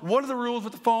phone. One of the rules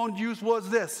with the phone used was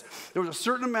this: there was a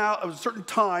certain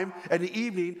time in the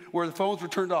evening where the phones were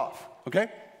turned off.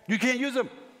 Okay, you can't use them.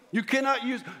 You cannot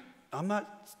use. I'm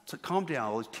not, calm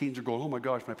down. All these teens are going, oh my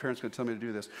gosh, my parents are going to tell me to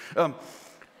do this. I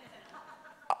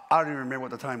don't even remember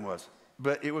what the time was.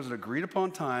 But it was an agreed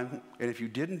upon time, and if you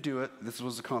didn't do it, this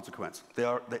was the consequence.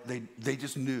 They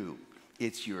just knew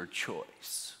it's your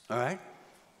choice, all right?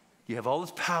 You have all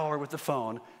this power with the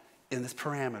phone in this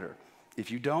parameter. If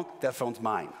you don't, that phone's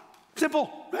mine. Simple,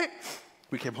 right?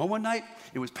 We came home one night.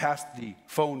 It was past the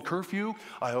phone curfew.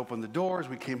 I opened the doors.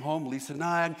 We came home, Lisa and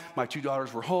I. My two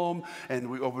daughters were home, and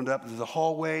we opened up the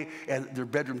hallway, and their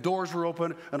bedroom doors were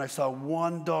open, and I saw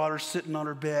one daughter sitting on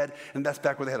her bed, and that's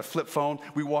back when they had a flip phone.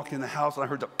 We walked in the house, and I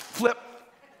heard the flip.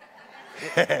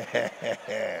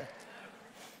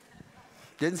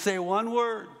 Didn't say one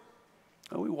word.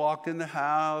 And we walked in the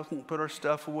house and put our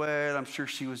stuff away, and I'm sure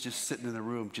she was just sitting in the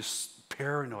room, just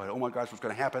paranoid. Oh my gosh, what's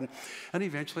going to happen? And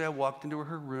eventually I walked into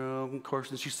her room, of course,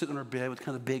 and she's sitting on her bed with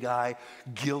kind of big eye,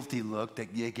 guilty look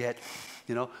that you get.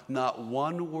 Not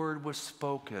one word was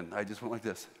spoken. I just went like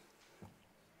this.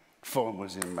 Phone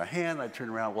was in my hand. I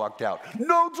turned around and walked out.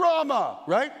 No drama,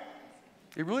 right?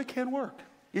 It really can work.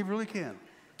 It really can.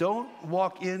 Don't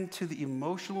walk into the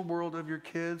emotional world of your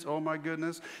kids. Oh my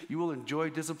goodness. You will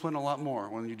enjoy discipline a lot more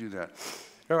when you do that.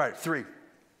 All right, 3.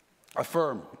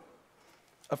 Affirm.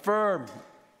 Affirm.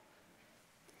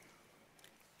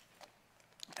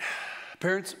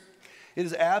 Parents, it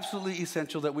is absolutely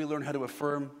essential that we learn how to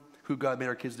affirm who God made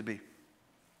our kids to be.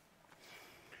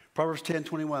 Proverbs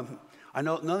 10:21. I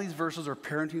know none of these verses are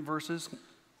parenting verses,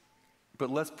 but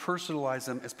let's personalize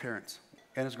them as parents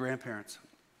and as grandparents.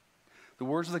 The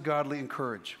words of the godly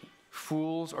encourage.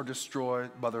 Fools are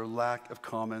destroyed by their lack of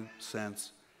common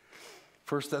sense.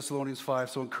 1 Thessalonians 5.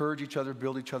 So encourage each other,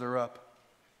 build each other up,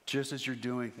 just as you're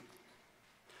doing.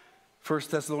 1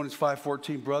 Thessalonians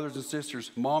 5:14, brothers and sisters,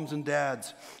 moms and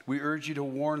dads, we urge you to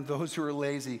warn those who are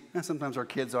lazy. Sometimes our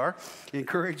kids are.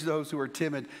 Encourage those who are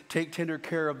timid. Take tender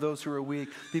care of those who are weak.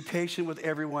 Be patient with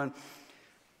everyone.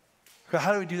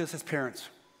 How do we do this as parents?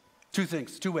 2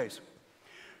 things, 2 ways.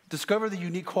 Discover the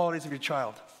unique qualities of your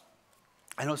child.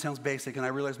 I know it sounds basic, and I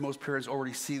realize most parents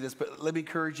already see this, but let me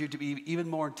encourage you to be even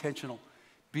more intentional.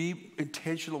 Be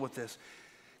intentional with this.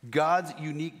 God's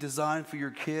unique design for your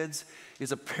kids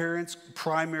is a parent's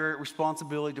primary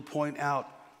responsibility to point out.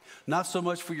 Not so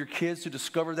much for your kids to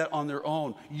discover that on their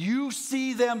own. You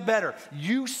see them better.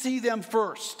 You see them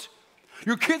first.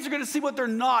 Your kids are going to see what they're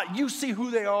not. You see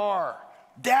who they are.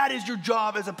 That is your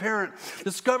job as a parent.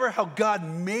 Discover how God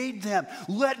made them.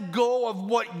 Let go of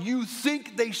what you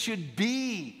think they should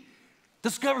be.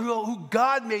 Discover who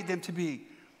God made them to be.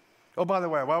 Oh, by the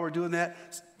way, while we're doing that,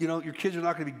 your kids are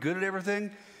not going to be good at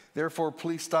everything. Therefore,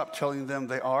 please stop telling them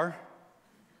they are.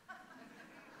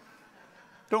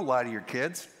 Don't lie to your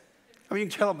kids. I mean, you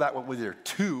can tell them that when they're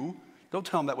 2. Don't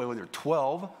tell them that way when they're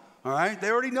 12. All right? They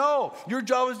already know. Your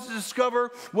job is to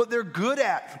discover what they're good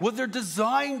at, what they're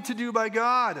designed to do by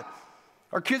God.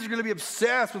 Our kids are going to be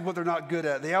obsessed with what they're not good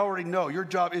at. They already know. Your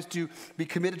job is to be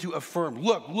committed to affirm.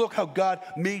 Look how God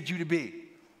made you to be.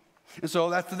 And so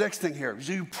that's the next thing here.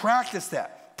 So you practice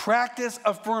that. Practice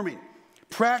affirming.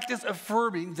 Practice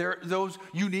affirming those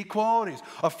unique qualities.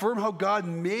 Affirm how God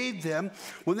made them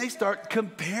when they start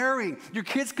comparing. Your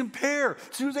kids compare.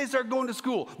 As soon as they start going to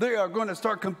school, they are going to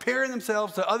start comparing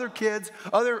themselves to other kids,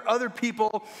 other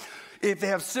people. If they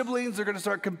have siblings, they're going to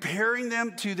start comparing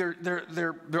them to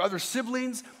their other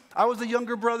siblings. I was the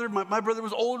younger brother. My brother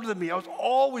was older than me. I was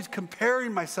always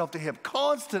comparing myself to him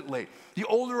constantly. The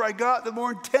older I got, the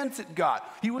more intense it got.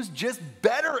 He was just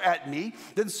better at me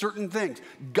than certain things.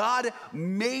 God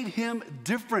made him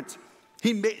different.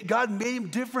 God made him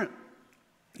different.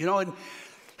 And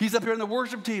He's up here on the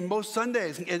worship team most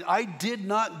Sundays, and I did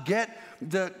not get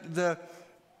the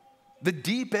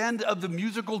deep end of the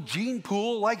musical gene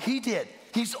pool like he did.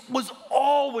 He was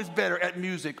always better at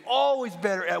music, always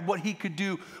better at what he could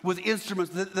do with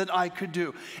instruments than I could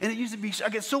do. And it used to be, I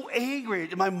get so angry.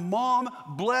 And my mom,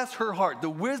 bless her heart,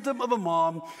 the wisdom of a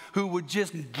mom who would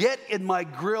just get in my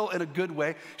grill in a good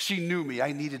way. She knew me.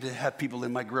 I needed to have people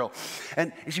in my grill.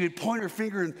 And she would point her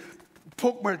finger and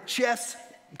poke my chest,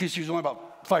 because she was only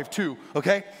about 5'2",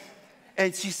 okay?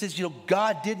 And she says, you know,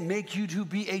 God didn't make you to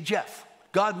be a Jeff.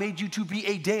 God made you to be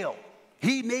a Dale.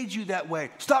 He made you that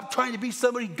way. Stop trying to be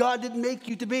somebody God didn't make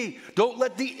you to be. Don't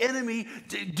let the enemy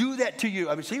do that to you.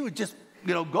 I mean, she would just,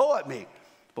 you know, go at me.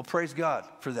 Well, praise God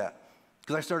for that.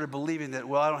 Because I started believing that,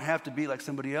 well, I don't have to be like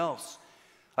somebody else.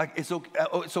 Like, it's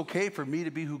okay for me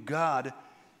to be who God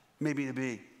made me to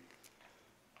be.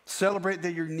 Celebrate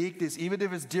their uniqueness, even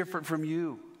if it's different from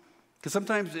you. Because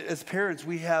sometimes as parents,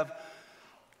 we have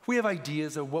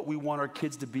ideas of what we want our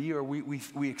kids to be, or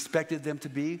we expected them to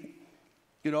be.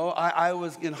 You know, I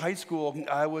was in high school.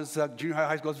 I was junior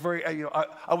high school. I was very,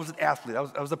 I was an athlete.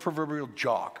 I was a proverbial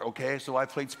jock, okay? So I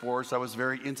played sports. I was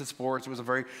very into sports. It was a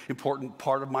very important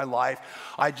part of my life.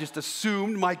 I just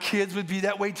assumed my kids would be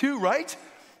that way too, right?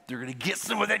 They're going to get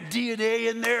some of that DNA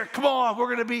in there. Come on, we're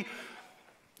going to be.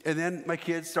 And then my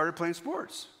kids started playing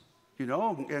sports, you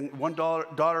know, and one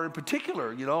daughter in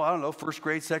particular, you know, I don't know, first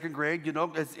grade, second grade, you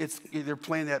know, they're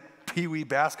playing that pee-wee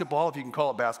basketball, if you can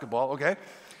call it basketball, okay?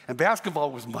 And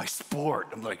basketball was my sport.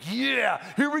 I'm like, yeah,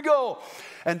 here we go.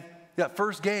 And that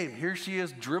first game, here she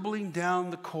is dribbling down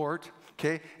the court,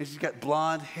 okay? And she's got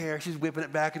blonde hair. She's whipping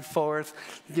it back and forth,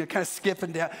 you know, kind of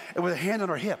skipping down, and with a hand on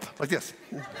her hip, like this.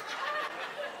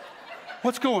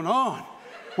 What's going on?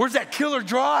 Where's that killer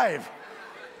drive?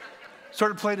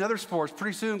 Started playing other sports.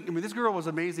 Pretty soon, I mean, this girl was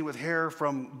amazing with hair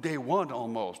from day one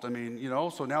almost. I mean, you know,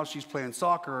 so now she's playing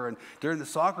soccer, and during the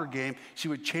soccer game, she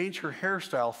would change her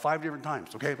hairstyle 5 different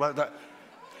times, okay?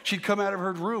 She'd come out of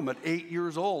her room at 8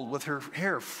 years old with her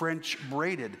hair French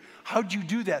braided. How'd you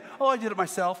do that? Oh, I did it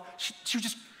myself. She was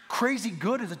just crazy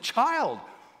good as a child.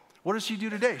 What does she do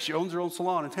today? She owns her own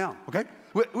salon in town, okay?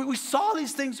 We saw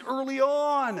these things early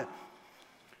on.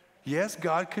 Yes,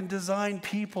 God can design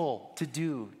people to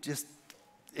do just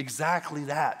exactly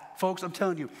that. Folks, I'm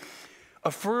telling you,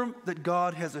 affirm that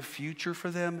God has a future for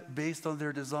them based on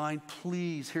their design.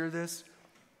 Please hear this.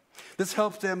 This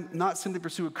helps them not simply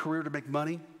pursue a career to make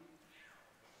money.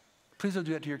 Please don't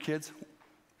do that to your kids.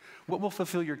 What will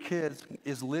fulfill your kids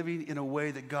is living in a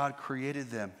way that God created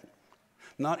them,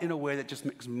 not in a way that just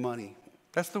makes money.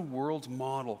 That's the world's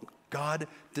model. God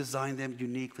designed them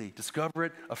uniquely. Discover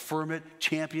it, affirm it,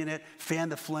 champion it, fan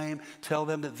the flame, tell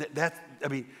them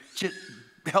just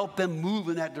help them move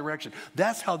in that direction.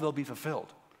 That's how they'll be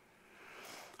fulfilled.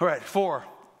 All right, 4.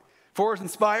 4 is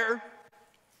inspire.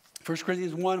 1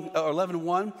 Corinthians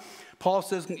 11:1, Paul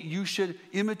says, you should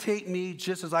imitate me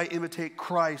just as I imitate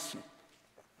Christ.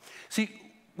 See,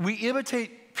 we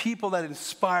imitate people that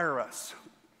inspire us.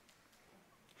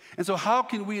 And so how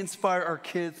can we inspire our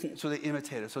kids so they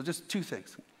imitate us? So just 2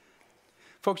 things.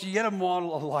 Folks, you got to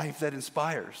model a life that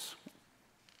inspires.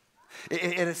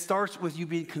 And it starts with you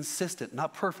being consistent,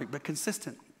 not perfect, but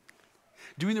consistent.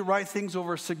 Doing the right things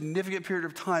over a significant period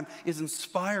of time is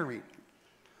inspiring.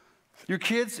 Your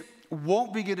kids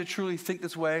won't begin to truly think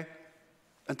this way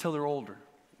until they're older.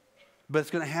 But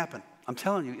it's going to happen. I'm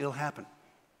telling you, it'll happen.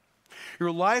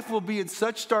 Your life will be in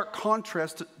such stark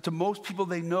contrast to most people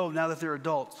they know now that they're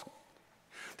adults,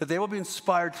 that they will be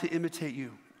inspired to imitate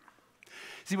you.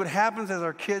 See, what happens as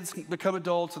our kids become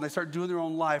adults and they start doing their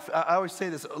own life, I always say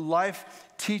this, life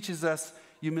teaches us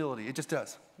humility. It just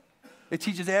does. It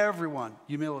teaches everyone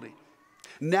humility.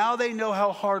 Now they know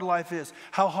how hard life is,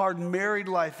 how hard married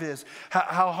life is,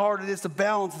 how hard it is to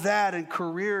balance that and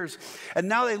careers. And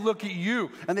now they look at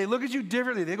you, and they look at you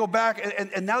differently. They go back,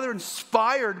 and now they're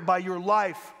inspired by your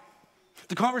life.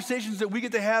 The conversations that we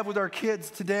get to have with our kids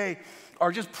today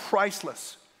are just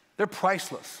priceless. They're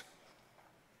priceless.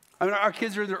 I mean, our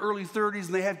kids are in their early 30s,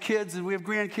 and they have kids, and we have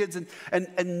grandkids,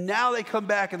 and now they come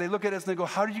back, and they look at us, and they go,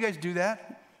 how did you guys do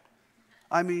that?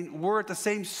 I mean, we're at the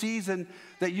same season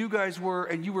that you guys were,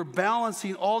 and you were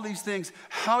balancing all these things.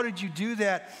 How did you do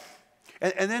that?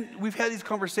 And then we've had these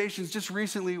conversations just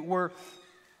recently where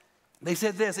they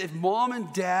said this, if mom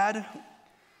and dad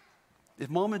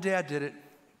did it,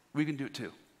 we can do it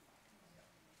too.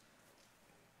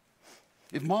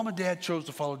 If mom and dad chose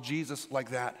to follow Jesus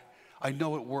like that, I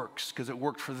know it works because it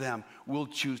worked for them. We'll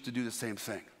choose to do the same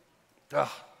thing.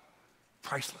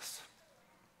 Priceless.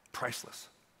 Priceless.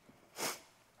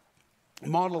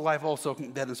 Model a life also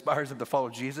that inspires them to follow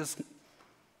Jesus.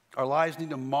 Our lives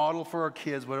need to model for our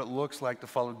kids what it looks like to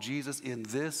follow Jesus in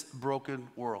this broken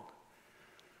world.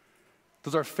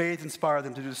 Does our faith inspire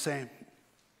them to do the same?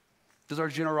 Does our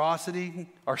generosity,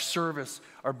 our service,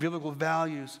 our biblical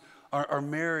values, our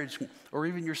marriage, or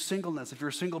even your singleness, if you're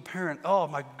a single parent, oh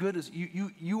my goodness,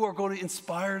 you are going to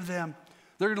inspire them.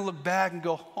 They're going to look back and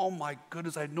go, oh my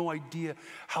goodness, I had no idea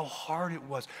how hard it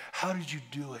was. How did you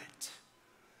do it?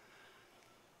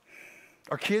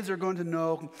 Our kids are going to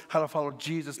know how to follow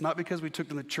Jesus, not because we took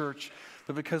them to church,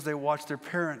 but because they watched their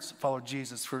parents follow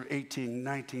Jesus for 18,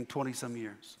 19, 20-some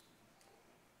years.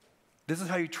 This is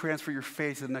how you transfer your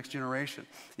faith to the next generation.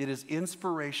 It is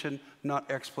inspiration,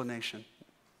 not explanation.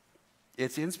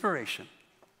 It's inspiration,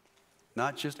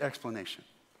 not just explanation.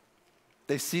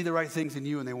 They see the right things in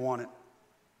you and they want it.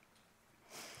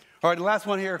 All right, the last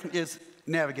one here is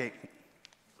navigate.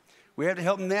 We have to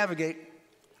help them navigate.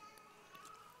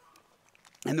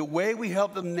 And the way we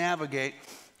help them navigate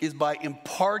is by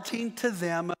imparting to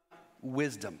them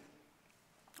wisdom.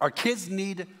 Our kids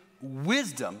need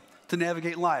wisdom to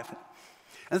navigate life.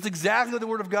 And that's exactly what the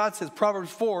Word of God says.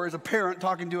 Proverbs 4 is a parent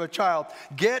talking to a child.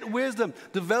 Get wisdom.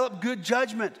 Develop good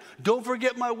judgment. Don't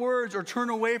forget my words or turn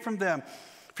away from them.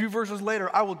 A few verses later,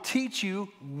 I will teach you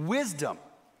wisdom.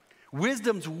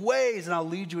 Wisdom's ways, and I'll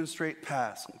lead you in straight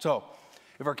paths. So,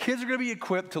 if our kids are going to be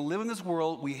equipped to live in this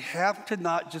world, we have to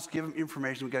not just give them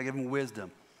information. We've got to give them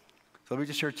wisdom. So let me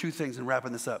just share two things in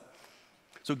wrapping this up.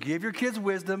 So give your kids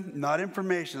wisdom, not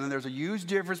information. And there's a huge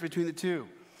difference between the two.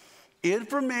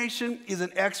 Information is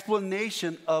an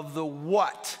explanation of the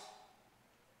what.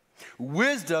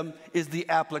 Wisdom is the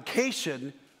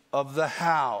application of the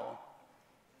how.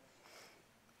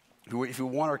 If we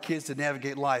want our kids to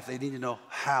navigate life, they need to know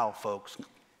how, folks.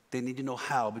 They need to know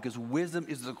how, because wisdom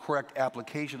is the correct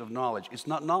application of knowledge. It's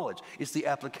not knowledge, it's the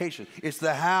application. It's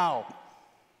the how.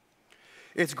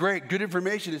 It's great. Good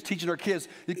information is teaching our kids.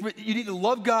 You need to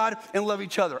love God and love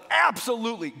each other.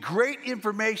 Absolutely. Great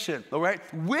information, all right?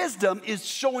 Wisdom is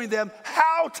showing them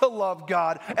how to love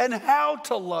God and how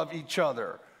to love each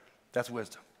other. That's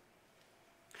wisdom.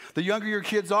 The younger your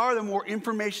kids are, the more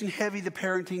information heavy the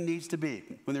parenting needs to be.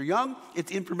 When they're young, it's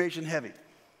information heavy.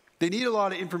 They need a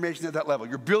lot of information at that level.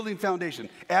 You're building foundation.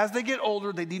 As they get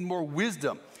older, they need more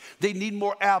wisdom. They need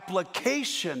more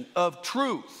application of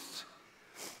truth.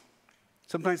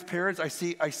 Sometimes parents, I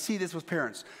see this with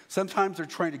parents. Sometimes they're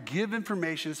trying to give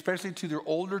information, especially to their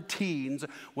older teens,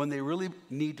 when they really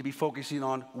need to be focusing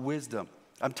on wisdom.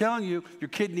 I'm telling you, your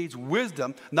kid needs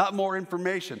wisdom, not more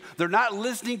information. They're not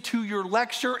listening to your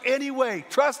lecture anyway.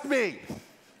 Trust me.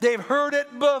 They've heard it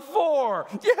before.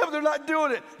 Yeah, but they're not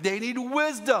doing it. They need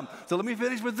wisdom. So let me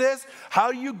finish with this.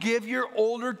 How do you give your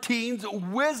older teens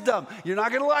wisdom? You're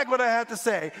not going to like what I have to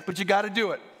say, but you got to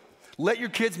do it. Let your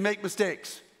kids make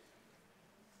mistakes.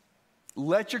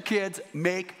 Let your kids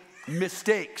make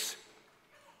mistakes.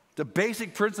 The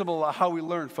basic principle of how we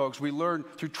learn, folks. We learn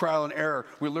through trial and error.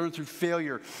 We learn through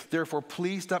failure. Therefore,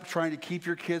 please stop trying to keep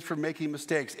your kids from making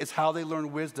mistakes. It's how they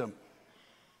learn wisdom.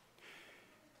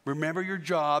 Remember, your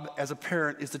job as a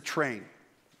parent is to train.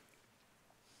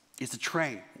 It's to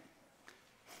train.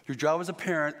 Your job as a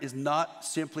parent is not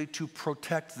simply to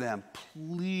protect them.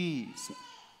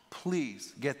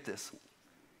 Please get this.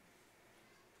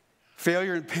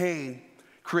 Failure and pain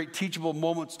create teachable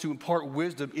moments to impart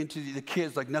wisdom into the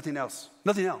kids like nothing else.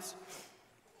 Nothing else.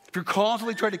 If you're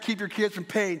constantly trying to keep your kids from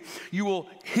pain, you will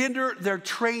hinder their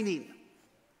training.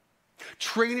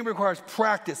 Training requires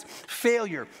practice,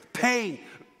 failure, pain,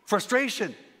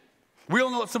 frustration. We all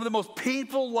know that some of the most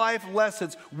painful life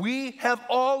lessons we have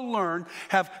all learned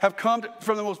have come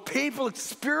from the most painful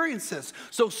experiences.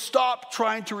 So stop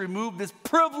trying to remove this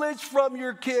privilege from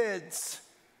your kids.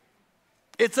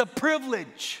 It's a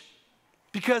privilege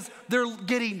because they're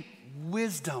getting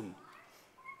wisdom.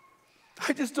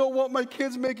 I just don't want my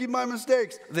kids making my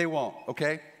mistakes. They won't,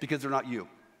 okay? Because they're not you.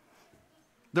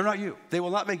 They're not you. They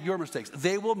will not make your mistakes.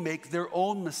 They will make their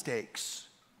own mistakes.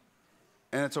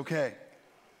 And it's okay.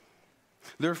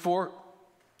 Therefore,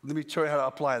 let me show you how to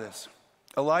apply this.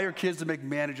 Allow your kids to make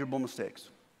manageable mistakes.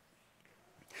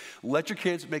 Let your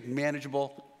kids make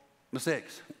manageable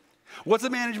mistakes. What's a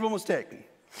manageable mistake?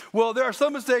 Well, there are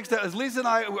some mistakes that as Lisa and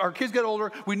I, our kids got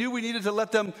older, we knew we needed to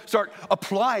let them start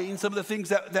applying some of the things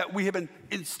that we have been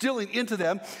instilling into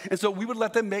them. And so we would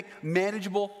let them make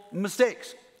manageable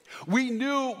mistakes. We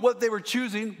knew what they were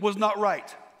choosing was not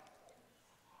right.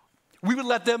 We would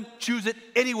let them choose it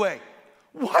anyway.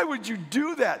 Why would you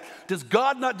do that? Does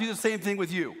God not do the same thing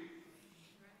with you?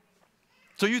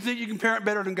 So you think you can parent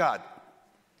better than God?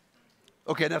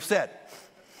 Okay, enough said.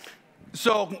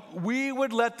 So we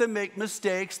would let them make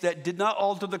mistakes that did not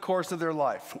alter the course of their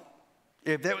life.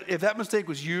 If that mistake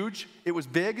was huge, it was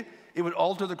big, it would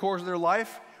alter the course of their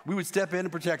life, we would step in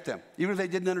and protect them, even if they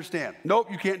didn't understand.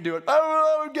 Nope, you can't do it.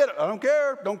 I don't get it. I don't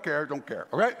care,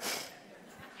 all right?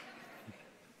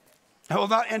 I will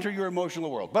not enter your emotional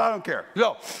world, but I don't care.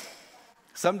 No,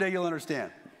 someday you'll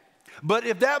understand. But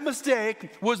if that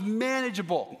mistake was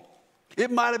manageable,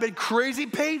 it might have been crazy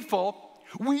painful,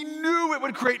 we knew it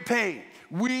would create pain.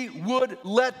 We would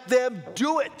let them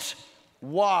do it.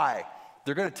 Why?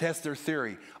 They're going to test their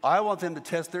theory. I want them to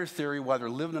test their theory while they're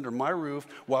living under my roof,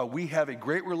 while we have a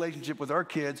great relationship with our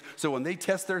kids, so when they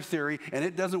test their theory and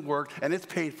it doesn't work and it's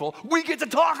painful, we get to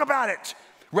talk about it,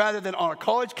 rather than on a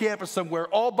college campus somewhere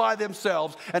all by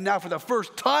themselves, and now for the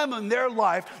first time in their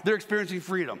life, they're experiencing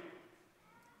freedom.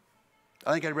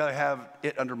 I think I'd rather have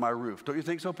it under my roof. Don't you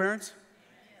think so, parents?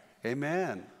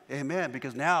 Amen. Amen.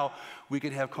 Because now we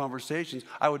can have conversations.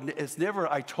 It's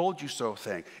never "I told you so"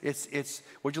 thing. It's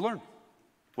what'd you learn?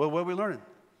 Well, what are we learning?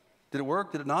 Did it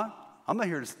work? Did it not? I'm not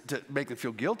here to make them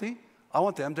feel guilty. I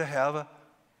want them to have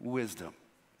wisdom,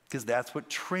 because that's what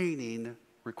training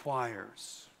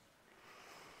requires.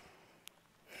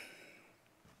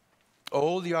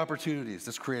 Oh, the opportunities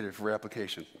that's created for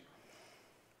application.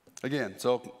 Again,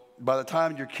 so by the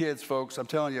time your kids, folks, I'm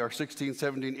telling you, are 16,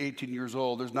 17, 18 years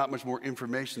old, there's not much more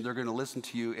information. They're going to listen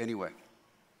to you anyway.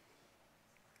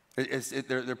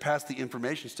 They're past the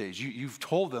information stage. You've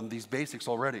told them these basics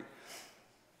already.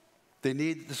 They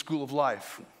need the school of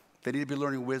life. They need to be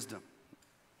learning wisdom.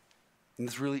 And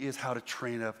this really is how to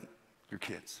train up your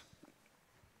kids.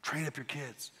 Train up your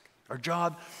kids. Our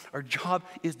job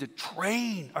is to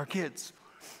train our kids.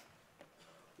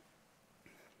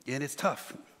 And it's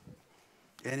tough.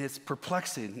 And it's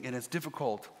perplexing. And it's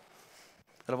difficult.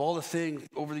 Out of all the things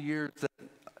over the years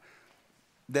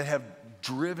that have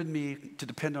driven me to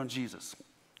depend on Jesus.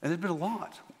 And there's been a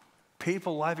lot.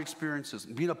 Painful life experiences.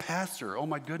 Being a pastor, oh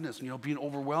my goodness, being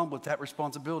overwhelmed with that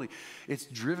responsibility. It's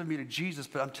driven me to Jesus,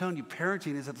 but I'm telling you,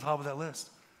 parenting is at the top of that list.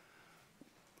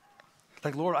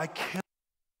 Like, Lord, I can't.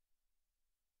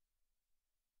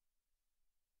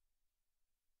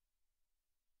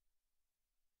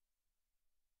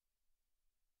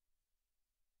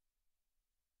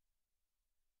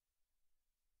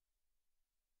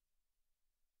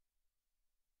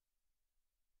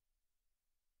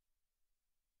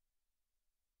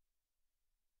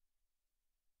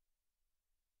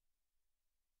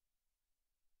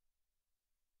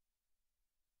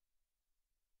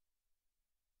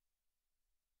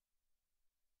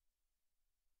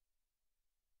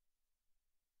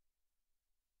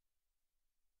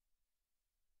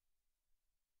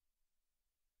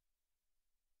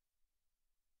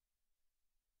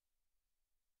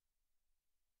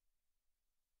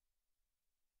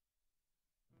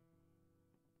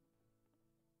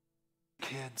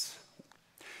 Kids.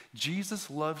 Jesus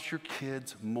loves your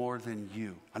kids more than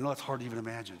you. I know that's hard to even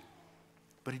imagine,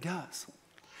 but he does.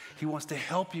 He wants to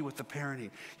help you with the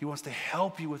parenting. He wants to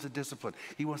help you with the discipline.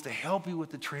 He wants to help you with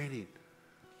the training.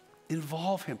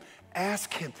 Involve him.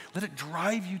 Ask him. Let it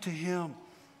drive you to him.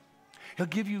 He'll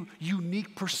give you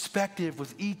unique perspective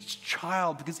with each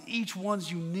child because each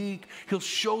one's unique. He'll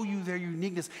show you their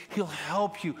uniqueness. He'll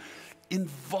help you.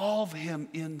 Involve him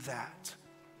in that.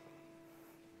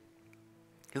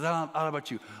 Because I don't know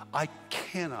about you, I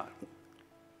cannot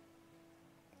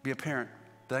be a parent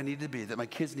that I needed to be, that my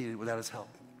kids needed without his help.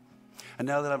 And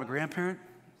now that I'm a grandparent,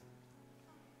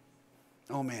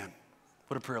 oh man,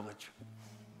 what a privilege.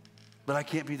 But I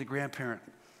can't be the grandparent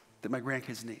that my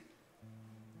grandkids need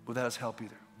without his help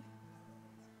either.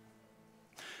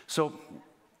 So,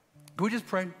 can we just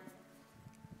pray? And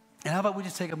how about we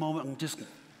just take a moment and just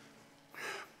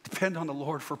depend on the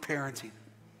Lord for parenting?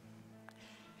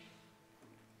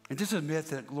 And just admit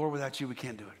that, Lord, without you, we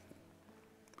can't do it.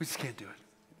 We just can't do it.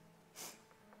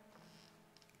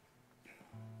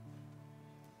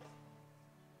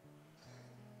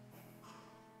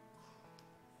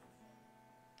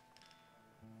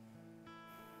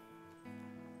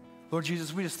 Lord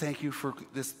Jesus, we just thank you for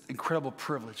this incredible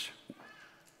privilege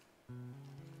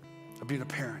of being a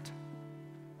parent.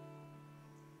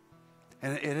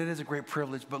 And it is a great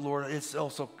privilege, but Lord, it's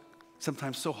also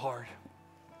sometimes so hard.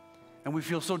 And we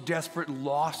feel so desperate and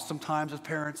lost sometimes as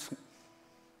parents.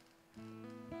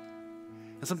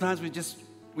 And sometimes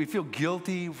we feel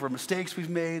guilty for mistakes we've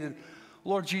made. And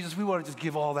Lord Jesus, we want to just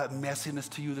give all that messiness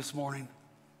to you this morning.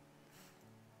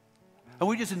 And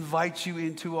we just invite you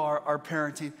into our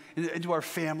parenting, into our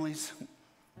families.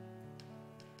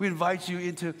 We invite you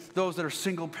into those that are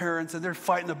single parents and they're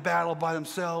fighting a battle by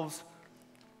themselves.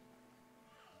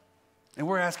 And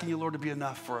we're asking you, Lord, to be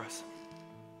enough for us.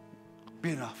 Be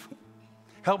enough.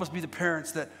 Help us be the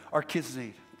parents that our kids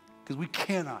need, because we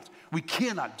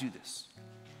cannot do this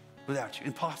without you.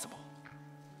 Impossible.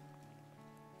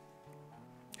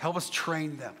 Help us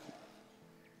train them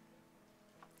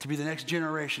to be the next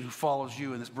generation who follows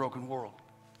you in this broken world.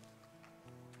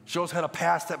 Show us how to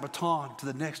pass that baton to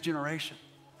the next generation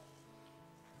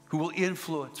who will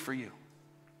influence for you.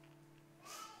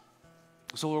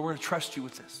 So, Lord, we're going to trust you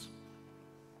with this.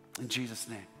 In Jesus'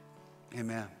 name,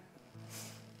 amen.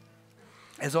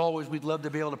 As always, we'd love to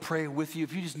be able to pray with you.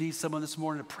 If you just need someone this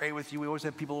morning to pray with you, we always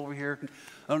have people over here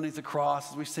underneath the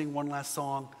cross as we sing one last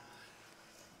song.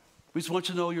 We just want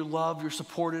you to know you're loved, you're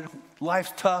supported.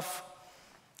 Life's tough.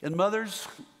 And mothers,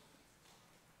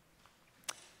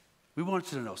 we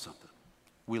want you to know something.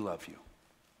 We love you.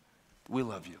 We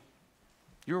love you.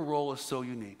 Your role is so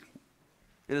unique.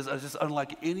 It is just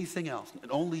unlike anything else.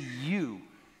 And only you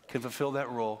can fulfill that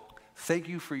role. Thank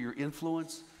you for your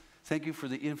influence. Thank you for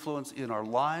the influence in our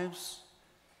lives.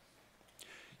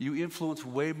 You influence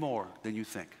way more than you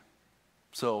think.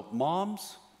 So,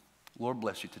 moms, Lord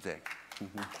bless you today.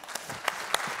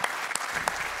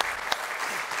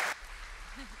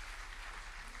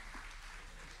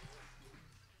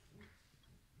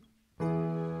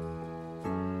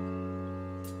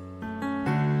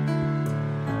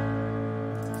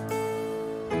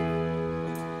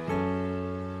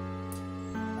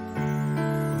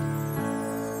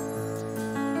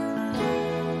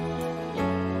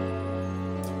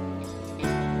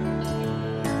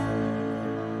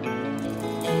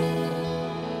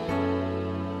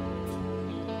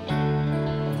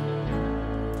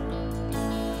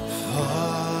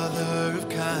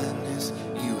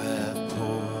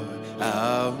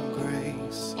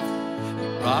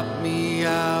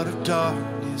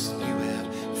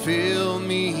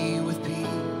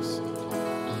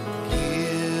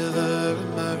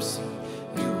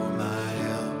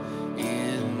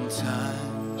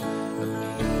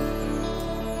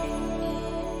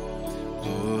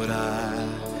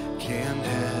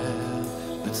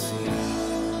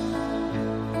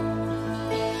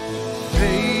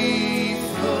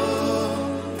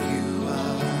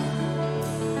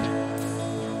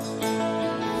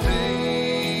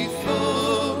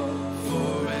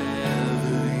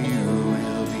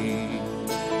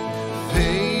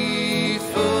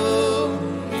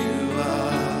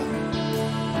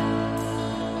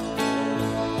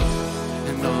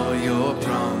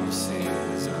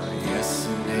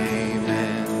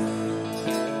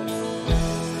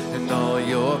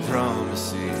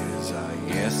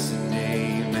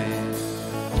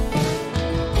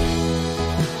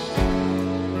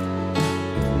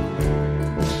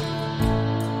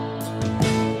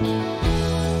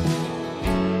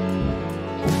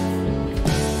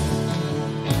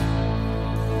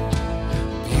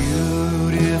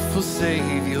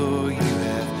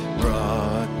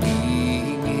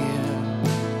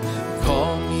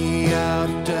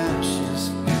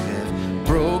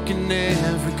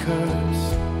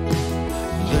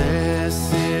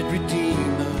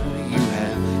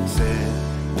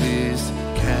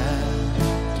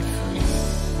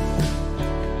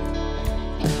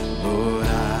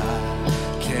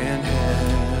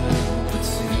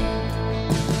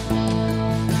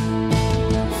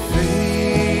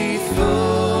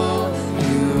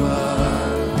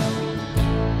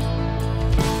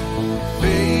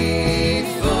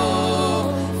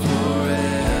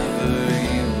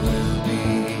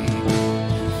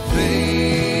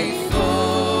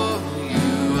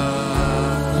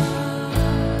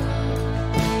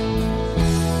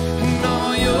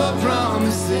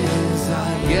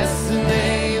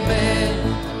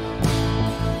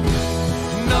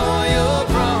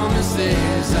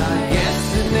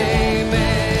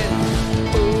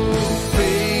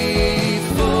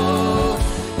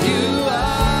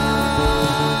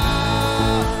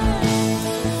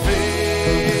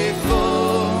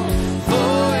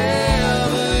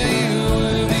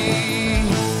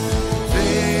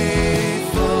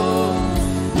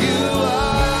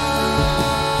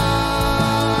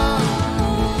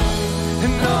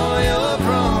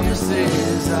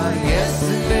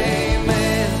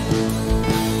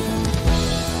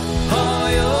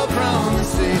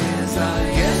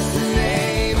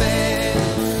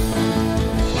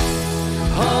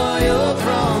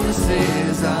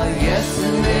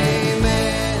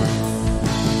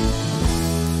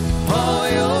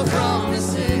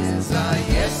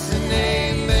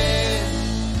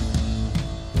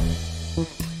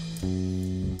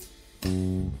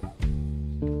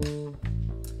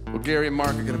 Gary and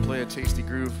Mark are going to play a tasty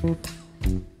groove.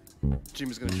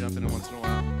 Jimmy's going to jump in once in a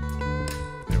while.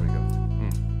 There we go.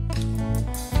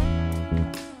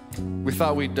 We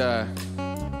thought we'd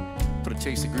put a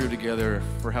tasty groove together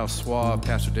for how suave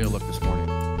Pastor Dale looked this morning.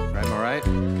 Right, am I right?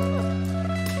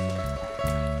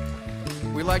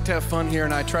 We like to have fun here,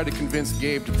 and I tried to convince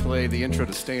Gabe to play the intro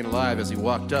to Staying Alive as he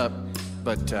walked up,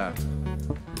 but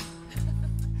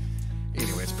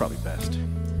anyway, it's probably best.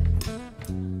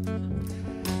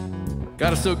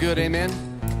 God is so good, amen?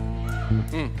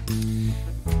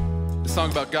 The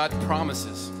song about God's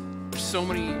promises. There's so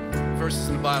many verses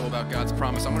in the Bible about God's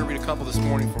promise. I'm going to read a couple this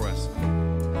morning for us.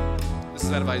 This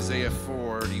is out of Isaiah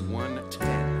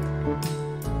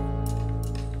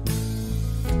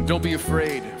 41:10. Don't be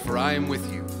afraid, for I am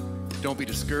with you. Don't be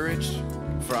discouraged,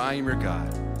 for I am your God.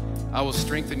 I will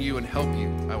strengthen you and help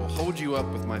you. I will hold you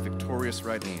up with my victorious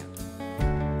right hand.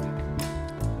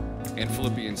 And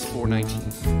Philippians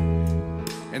 4:19.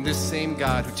 And this same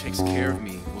God who takes care of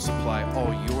me will supply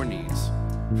all your needs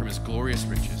from his glorious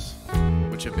riches,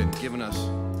 which have been given us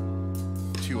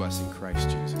to us in Christ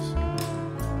Jesus.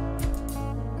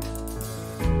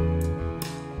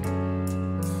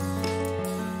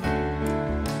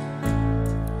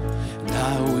 And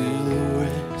I will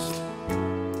rest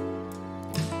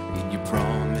in your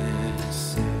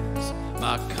promises.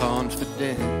 My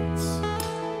confidence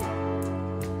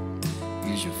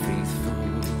is your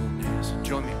faithfulness.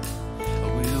 Join me. I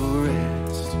will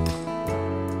rest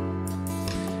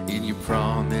in your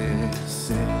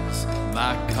promises.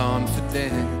 My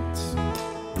confidence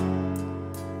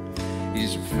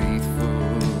is your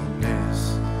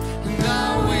faithfulness. And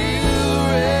I will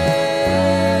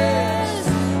rest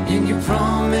in your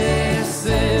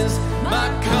promises. My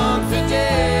confidence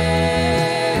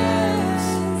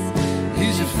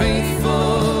is your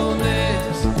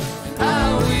faithfulness.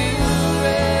 I will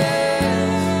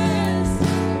rest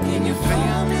in your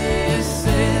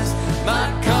promises. My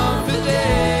confidence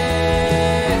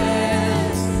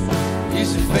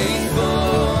is your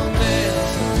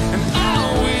faithfulness. And I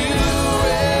will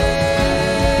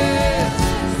rest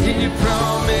in your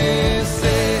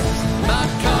promises. My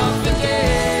confidence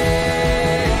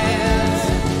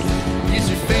is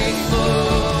your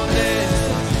faithfulness.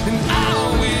 And I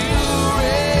will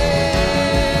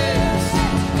rest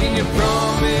in your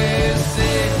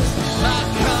promises. My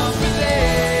confidence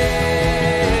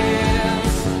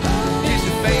is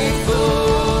your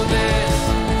faithfulness.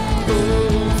 Oh,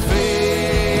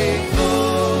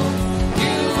 faithful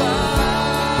you are.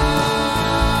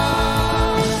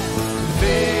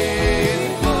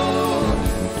 Faithful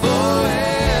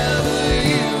forever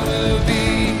you will be.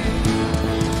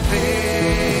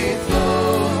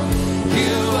 Faithful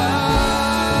you are.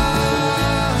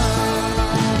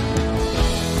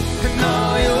 And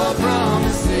all your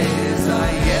promises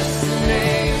are yes and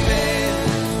amen.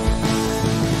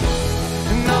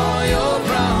 And all your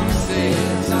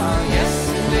promises are yes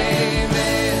and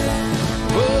amen.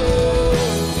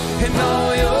 Oh, and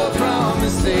all your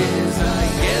promises are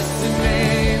yes and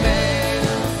amen.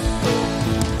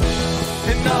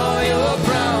 And all your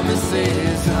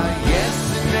promises are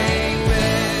yes and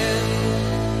amen.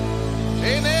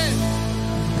 Amen.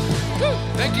 Woo.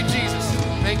 Thank you, Jesus.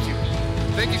 Thank you.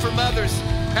 Thank you for mothers.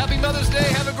 Happy Mother's Day.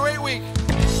 Have a great week.